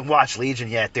you haven't watched Legion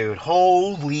yet, dude,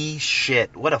 holy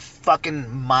shit. What a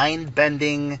fucking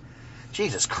mind-bending...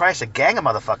 Jesus Christ, a gang of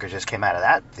motherfuckers just came out of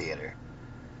that theater.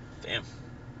 Damn.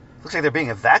 Looks like they're being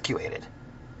evacuated.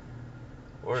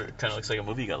 Or it kind of looks like a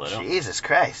movie got let out. Jesus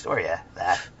Christ. Or, yeah,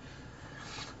 that.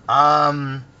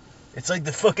 It's like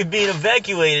the fucking being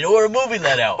evacuated or a movie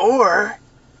let out. Or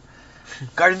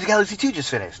Guardians of the Galaxy 2 just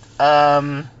finished.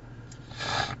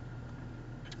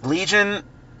 Legion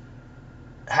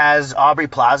has Aubrey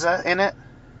Plaza in it.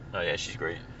 Oh, yeah, she's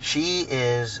great. She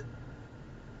is...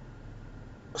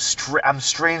 I'm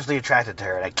strangely attracted to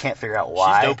her, and I can't figure out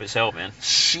why. She's dope as hell, man.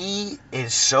 She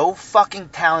is so fucking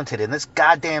talented in this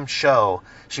goddamn show.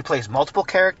 She plays multiple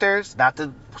characters, not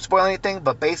to spoil anything,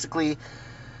 but basically,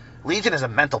 Legion is a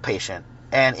mental patient,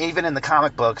 and even in the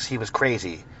comic books, he was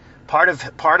crazy. Part of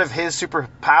his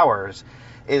superpowers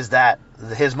is that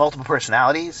his multiple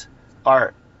personalities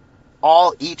are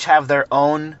each have their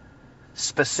own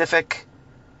specific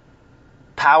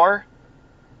power.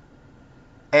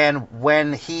 And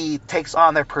when he takes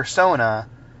on their persona,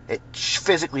 it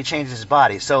physically changes his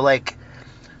body. So, like,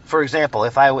 for example,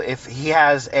 if he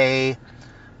has a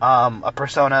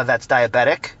persona that's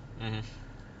diabetic, mm-hmm.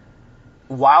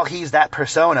 while he's that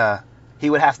persona, he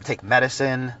would have to take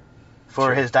medicine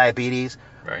for his diabetes.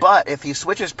 Right. But if he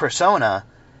switches persona,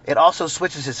 it also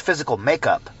switches his physical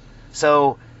makeup.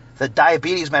 So the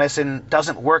diabetes medicine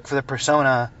doesn't work for the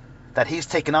persona that he's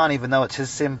taken on, even though it's his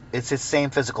same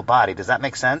physical body. Does that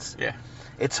make sense? Yeah.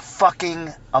 It's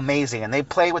fucking amazing. And they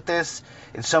play with this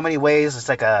in so many ways. It's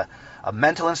like a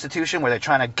mental institution where they're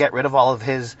trying to get rid of all of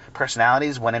his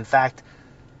personalities when, in fact,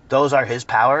 those are his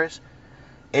powers.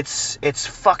 It's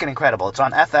fucking incredible. It's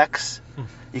on FX.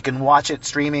 You can watch it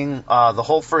streaming the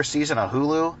whole first season on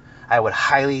Hulu. I would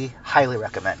highly, highly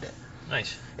recommend it.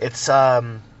 Nice. It's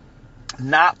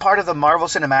not part of the Marvel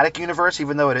Cinematic Universe,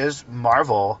 even though it is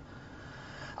Marvel.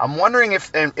 I'm wondering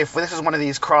if this is one of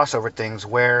these crossover things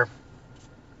where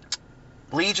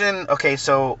Legion... Okay,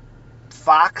 so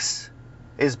Fox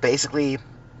is basically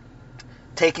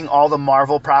taking all the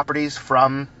Marvel properties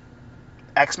from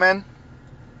X-Men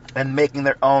and making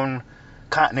their own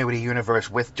continuity universe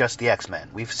with just the X-Men.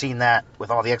 We've seen that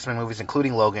with all the X-Men movies,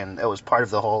 including Logan. It was part of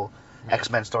the whole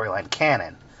X-Men storyline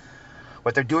canon.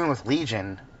 What they're doing with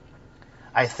Legion,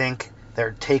 I think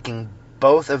they're taking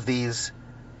both of these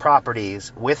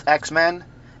properties with X-Men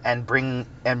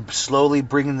and slowly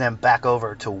bringing them back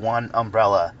over to one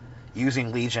umbrella,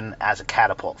 using Legion as a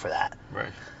catapult for that.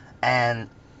 Right. And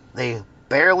they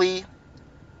barely...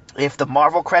 If the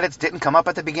Marvel credits didn't come up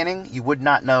at the beginning, you would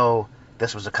not know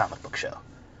this was a comic book show.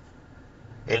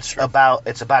 It's about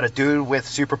a dude with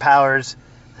superpowers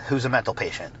who's a mental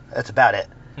patient. That's about it.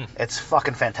 It's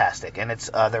fucking fantastic. And it's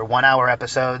they're 1 hour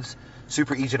episodes,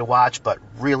 super easy to watch, but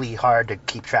really hard to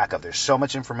keep track of. There's so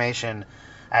much information.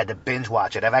 I had to binge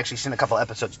watch it. I've actually seen a couple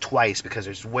episodes twice because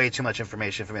there's way too much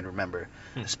information for me to remember.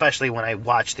 Especially when I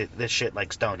watched this shit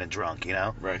like stoned and drunk, you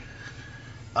know? Right.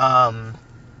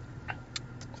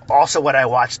 Also, what I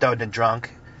watched stoned and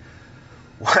drunk,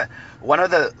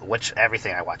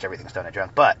 everything I watch, everything's stoned and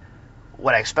drunk, but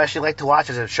what I especially like to watch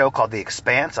is a show called The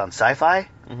Expanse on Sci-Fi,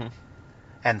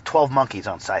 and 12 Monkeys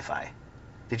on Sci-Fi.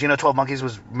 Did you know 12 Monkeys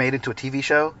was made into a TV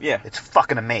show? Yeah. It's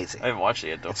fucking amazing. I haven't watched it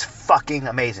yet, though. It's fucking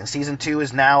amazing. Season 2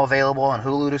 is now available on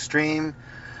Hulu to stream.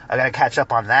 I gotta catch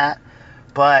up on that.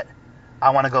 But I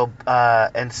want to go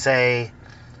and say,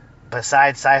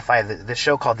 besides Sci-Fi, the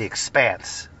show called The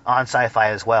Expanse on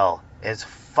Sci-Fi as well is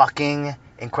fucking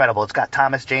incredible. It's got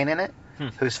Thomas Jane in it,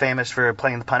 who's famous for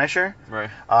playing the Punisher.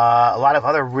 Right. A lot of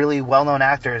other really well-known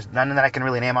actors, none that I can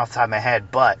really name off the top of my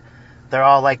head, but they're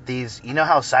all like these... You know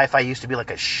how Sci-Fi used to be like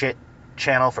a shit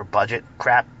channel for budget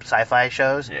crap sci-fi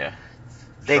shows? Yeah.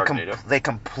 They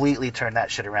completely turned that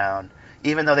shit around.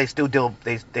 Even though they still do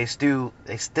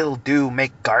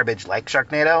make garbage like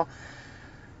Sharknado,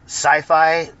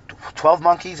 Sci-Fi, 12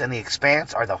 Monkeys, and The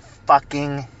Expanse are the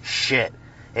fucking shit.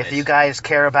 If you guys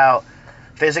care about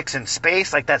physics and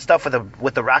space, like that stuff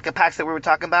with the rocket packs that we were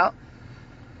talking about,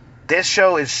 this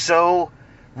show is so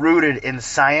rooted in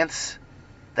science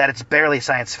that it's barely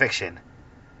science fiction.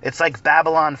 It's like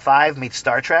Babylon 5 meets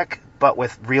Star Trek, but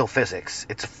with real physics.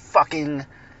 It's fucking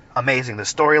amazing. The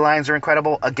storylines are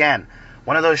incredible. Again,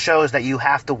 one of those shows that you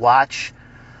have to watch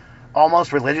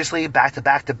almost religiously back to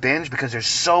back to binge because there's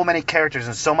so many characters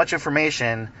and so much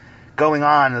information going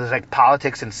on. There's like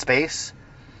politics in space.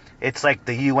 It's like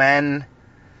the UN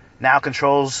now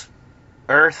controls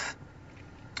Earth.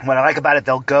 What I like about it,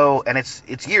 they'll go, and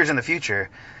it's years in the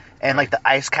future, and like the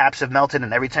ice caps have melted,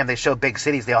 and every time they show big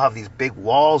cities, they all have these big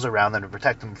walls around them to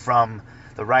protect them from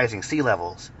the rising sea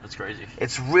levels. That's crazy.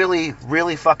 It's really,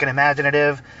 really fucking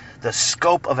imaginative. The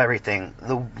scope of everything,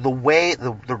 the way,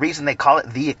 the reason they call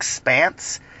it The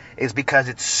Expanse is because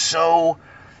it's so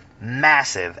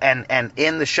massive. And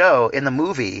in the show, in the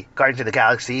movie Guardians of the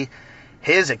Galaxy,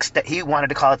 he wanted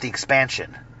to call it The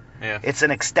Expansion. Yeah. It's an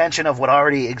extension of what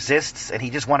already exists, and he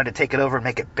just wanted to take it over and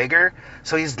make it bigger.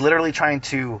 So he's literally trying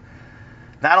to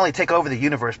not only take over the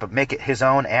universe, but make it his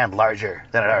own and larger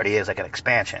than it already is, like an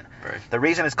expansion. Right. The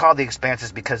reason it's called The Expanse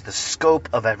is because the scope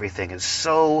of everything is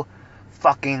so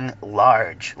fucking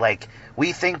large. Like,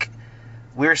 we think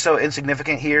we're so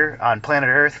insignificant here on planet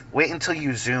Earth. Wait until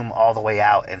you zoom all the way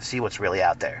out and see what's really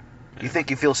out there. You think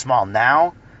you feel small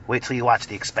now? Wait till you watch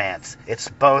The Expanse. It's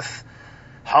both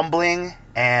humbling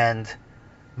and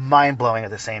mind-blowing at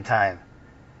the same time.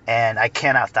 And I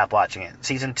cannot stop watching it.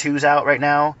 Season 2's out right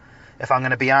now. If I'm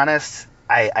going to be honest,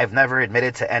 I've never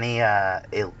admitted to any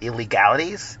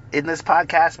illegalities in this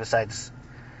podcast besides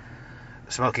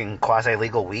smoking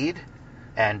quasi-legal weed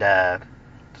and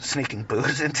sneaking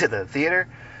booze into the theater.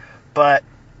 But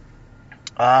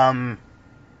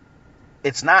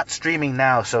it's not streaming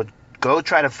now, so go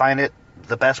try to find it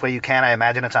the best way you can. I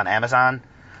imagine it's on Amazon.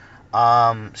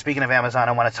 Speaking of Amazon,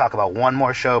 I want to talk about one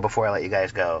more show before I let you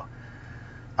guys go.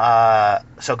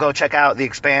 So go check out The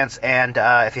Expanse, and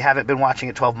if you haven't been watching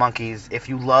it, 12 Monkeys. If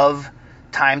you love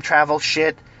time travel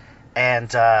shit,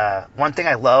 and one thing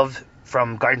I loved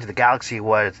from Guardians of the Galaxy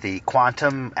was the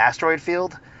quantum asteroid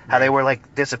field, how they were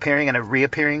like disappearing and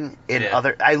reappearing in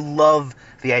other. I love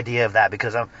the idea of that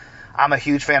because I'm a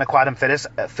huge fan of quantum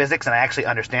physics, and I actually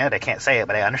understand it. I can't say it,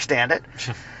 but I understand it.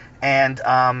 And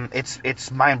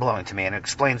it's mind-blowing to me, and it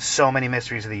explains so many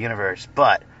mysteries of the universe.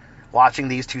 But watching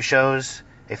these two shows,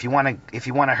 if you want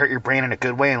to hurt your brain in a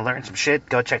good way and learn some shit,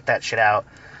 go check that shit out.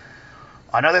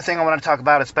 Another thing I want to talk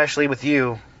about, especially with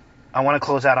you, I want to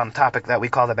close out on a topic that we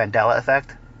call the Mandela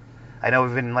effect. I know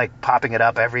we've been like popping it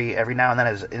up every now and then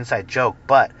as an inside joke,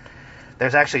 but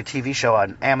there's actually a TV show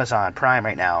on Amazon Prime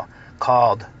right now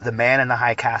called The Man in the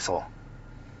High Castle.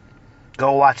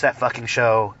 Go watch that fucking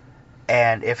show.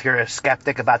 And if you're a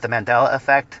skeptic about the Mandela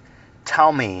effect,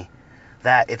 tell me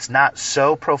that it's not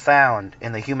so profound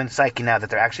in the human psyche now that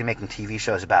they're actually making TV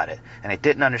shows about it. And I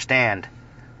didn't understand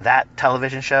that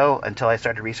television show until I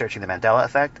started researching the Mandela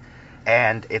effect,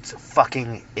 and it's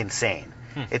fucking insane.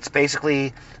 It's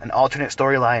basically an alternate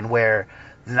storyline where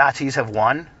the Nazis have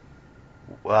won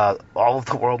all of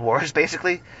the world wars,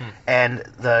 basically, and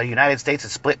the United States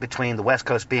is split between the West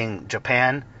Coast being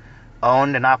Japan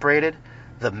owned and operated.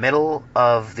 The middle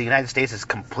of the United States is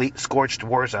complete scorched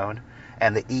war zone,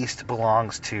 and the East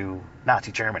belongs to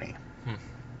Nazi Germany.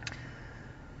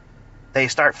 They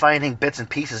start finding bits and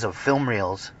pieces of film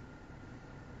reels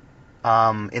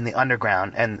in the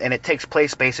underground, and it takes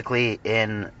place basically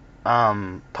in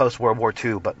post-World War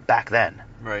II, but back then.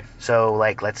 Right. So,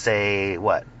 like, let's say,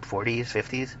 what, 40s,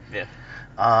 50s? Yeah.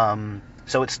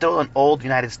 So it's still an old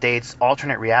United States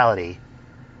alternate reality,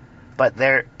 but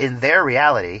in their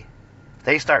reality,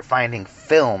 they start finding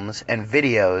films and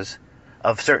videos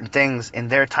of certain things in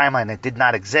their timeline that did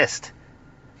not exist,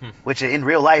 which in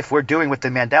real life we're doing with the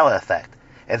Mandela effect.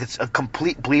 And it's a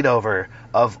complete bleed over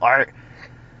of art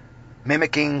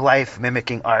mimicking life,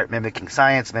 mimicking art, mimicking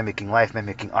science, mimicking life,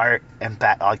 mimicking art, and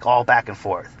like all back and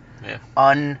forth. Yeah.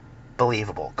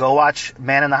 Unbelievable. Go watch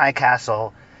Man in the High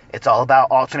Castle. It's all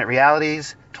about alternate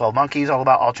realities. 12 Monkeys, all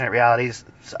about alternate realities,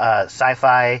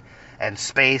 sci-fi and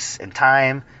space and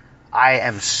time. I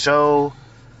am so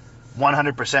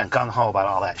 100% gung-ho about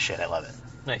all that shit. I love it.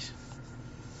 Nice.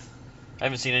 I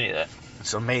haven't seen any of that.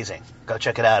 It's amazing. Go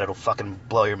check it out. It'll fucking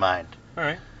blow your mind. All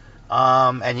right.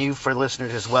 And you for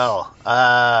listeners as well.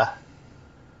 I'm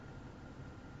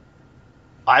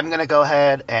going to go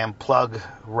ahead and plug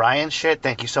Ryan's shit.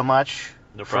 Thank you so much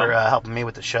for helping me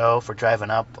with the show, for driving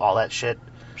up, all that shit.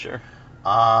 Sure.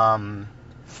 Don't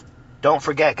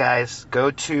forget, guys,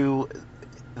 go to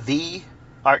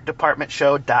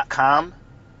theartdepartmentshow.com.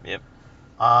 Yep.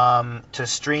 To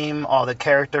stream all the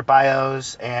character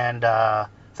bios and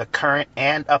the current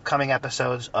and upcoming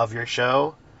episodes of your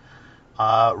show.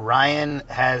 Ryan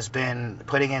has been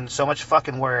putting in so much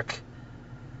fucking work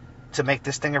to make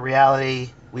this thing a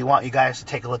reality. We want you guys to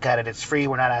take a look at it. It's free.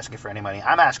 We're not asking for any money.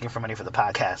 I'm asking for money for the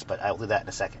podcast, but I will do that in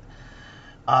a second.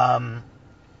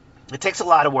 it takes a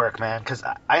lot of work, man, because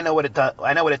I know what it does.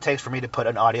 I know what it takes for me to put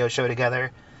an audio show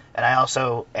together, and I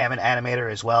also am an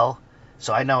animator as well.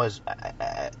 So I know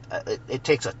it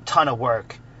takes a ton of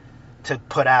work to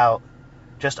put out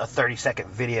just a 30-second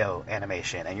video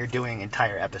animation, and you're doing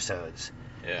entire episodes.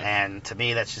 Yeah. And to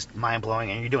me, that's just mind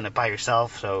blowing, and you're doing it by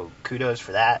yourself. So kudos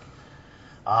for that.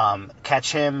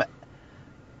 Catch him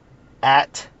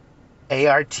at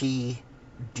ARTDEPT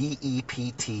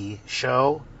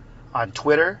show on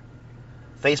Twitter,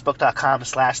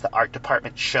 Facebook.com/The Art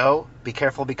Department Show. Be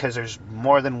careful because there's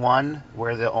more than one.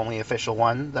 We're the only official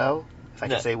one, though, if I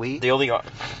can say we.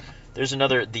 There's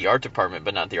another, The Art Department,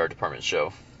 but not The Art Department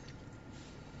Show.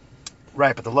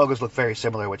 Right, but the logos look very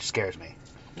similar, which scares me.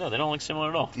 No, they don't look similar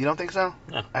at all. You don't think so?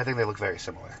 No. I think they look very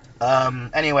similar.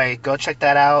 Anyway, go check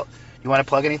that out. You want to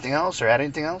plug anything else or add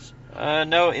anything else?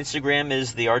 No, Instagram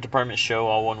is The Art Department Show,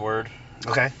 all one word.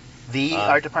 Okay. The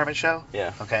Art Department Show?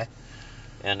 Yeah. Okay.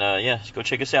 And, just go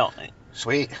check us out.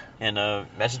 Sweet. And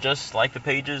message us, like the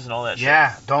pages and all that shit.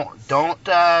 Yeah, don't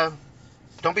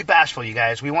be bashful, you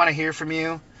guys. We want to hear from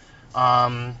you.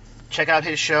 Check out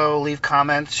his show, leave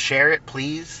comments, share it,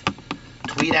 please.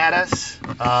 Tweet at us.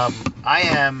 I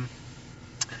am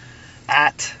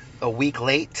at A Week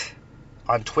Late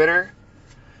on Twitter,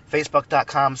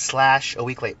 Facebook.com/A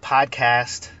Week Late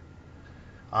Podcast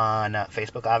on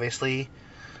Facebook, obviously.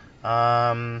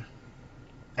 And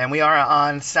we are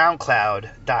on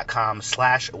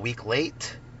SoundCloud.com/A Week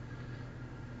Late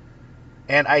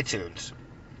and iTunes.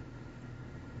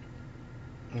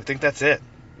 I think that's it.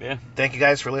 Yeah. Thank you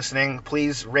guys for listening.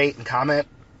 Please rate and comment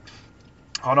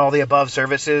on all the above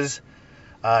services.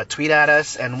 Tweet at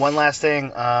us. And one last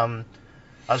thing, I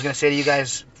was going to say to you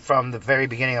guys from the very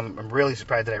beginning, I'm really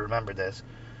surprised that I remembered this.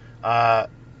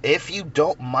 If you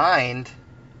don't mind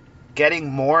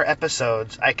getting more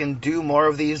episodes, I can do more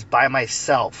of these by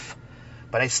myself.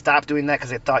 But I stopped doing that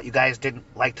because I thought you guys didn't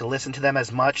like to listen to them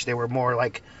as much. They were more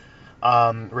like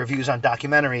reviews on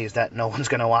documentaries that no one's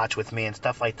going to watch with me and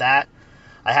stuff like that.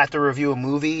 I have to review a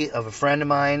movie of a friend of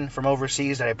mine from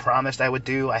overseas that I promised I would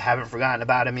do. I haven't forgotten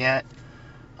about him yet.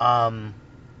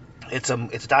 It's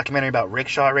a documentary about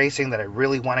rickshaw racing that I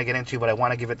really want to get into, but I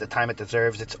want to give it the time it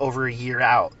deserves. It's over a year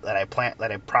out that I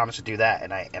promised to do that,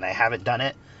 and I haven't done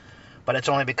it. But it's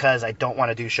only because I don't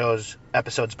want to do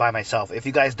episodes by myself. If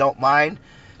you guys don't mind,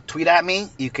 tweet at me.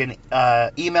 You can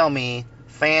email me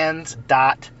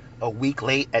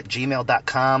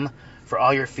fans.aweeklate@gmail.com for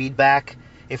all your feedback.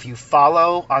 If you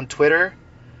follow on Twitter,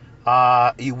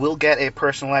 you will get a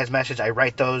personalized message. I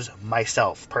write those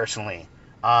myself, personally.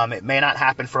 It may not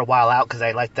happen for a while out because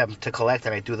I like them to collect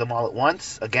and I do them all at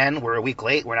once. Again, we're a week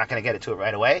late. We're not going to get to it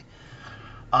right away.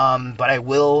 But I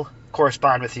will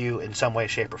correspond with you in some way,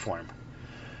 shape, or form.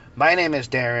 My name is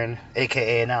Darren,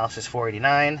 a.k.a.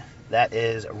 Analysis489. That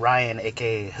is Ryan,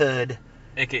 a.k.a. Hood.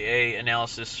 A.k.a.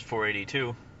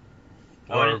 Analysis482.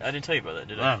 I didn't tell you about that,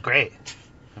 did I? Oh, great.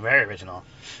 Very original.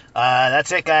 That's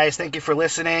it, guys. Thank you for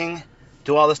listening.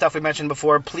 Do all the stuff we mentioned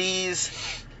before. Please,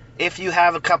 if you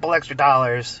have a couple extra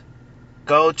dollars,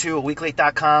 go to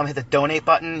aweeklate.com, hit the donate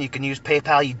button. You can use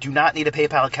PayPal. You do not need a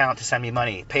PayPal account to send me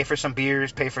money. Pay for some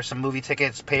beers, pay for some movie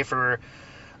tickets,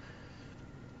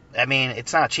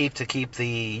 it's not cheap to keep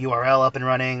the URL up and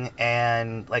running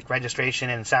and like registration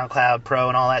and SoundCloud Pro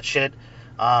and all that shit.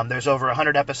 There's over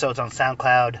 100 episodes on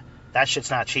SoundCloud. That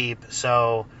shit's not cheap.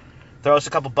 So throw us a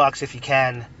couple bucks if you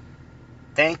can.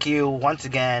 Thank you once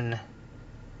again.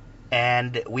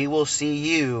 And we will see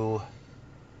you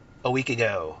a week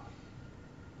ago.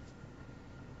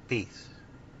 Peace.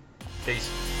 Peace.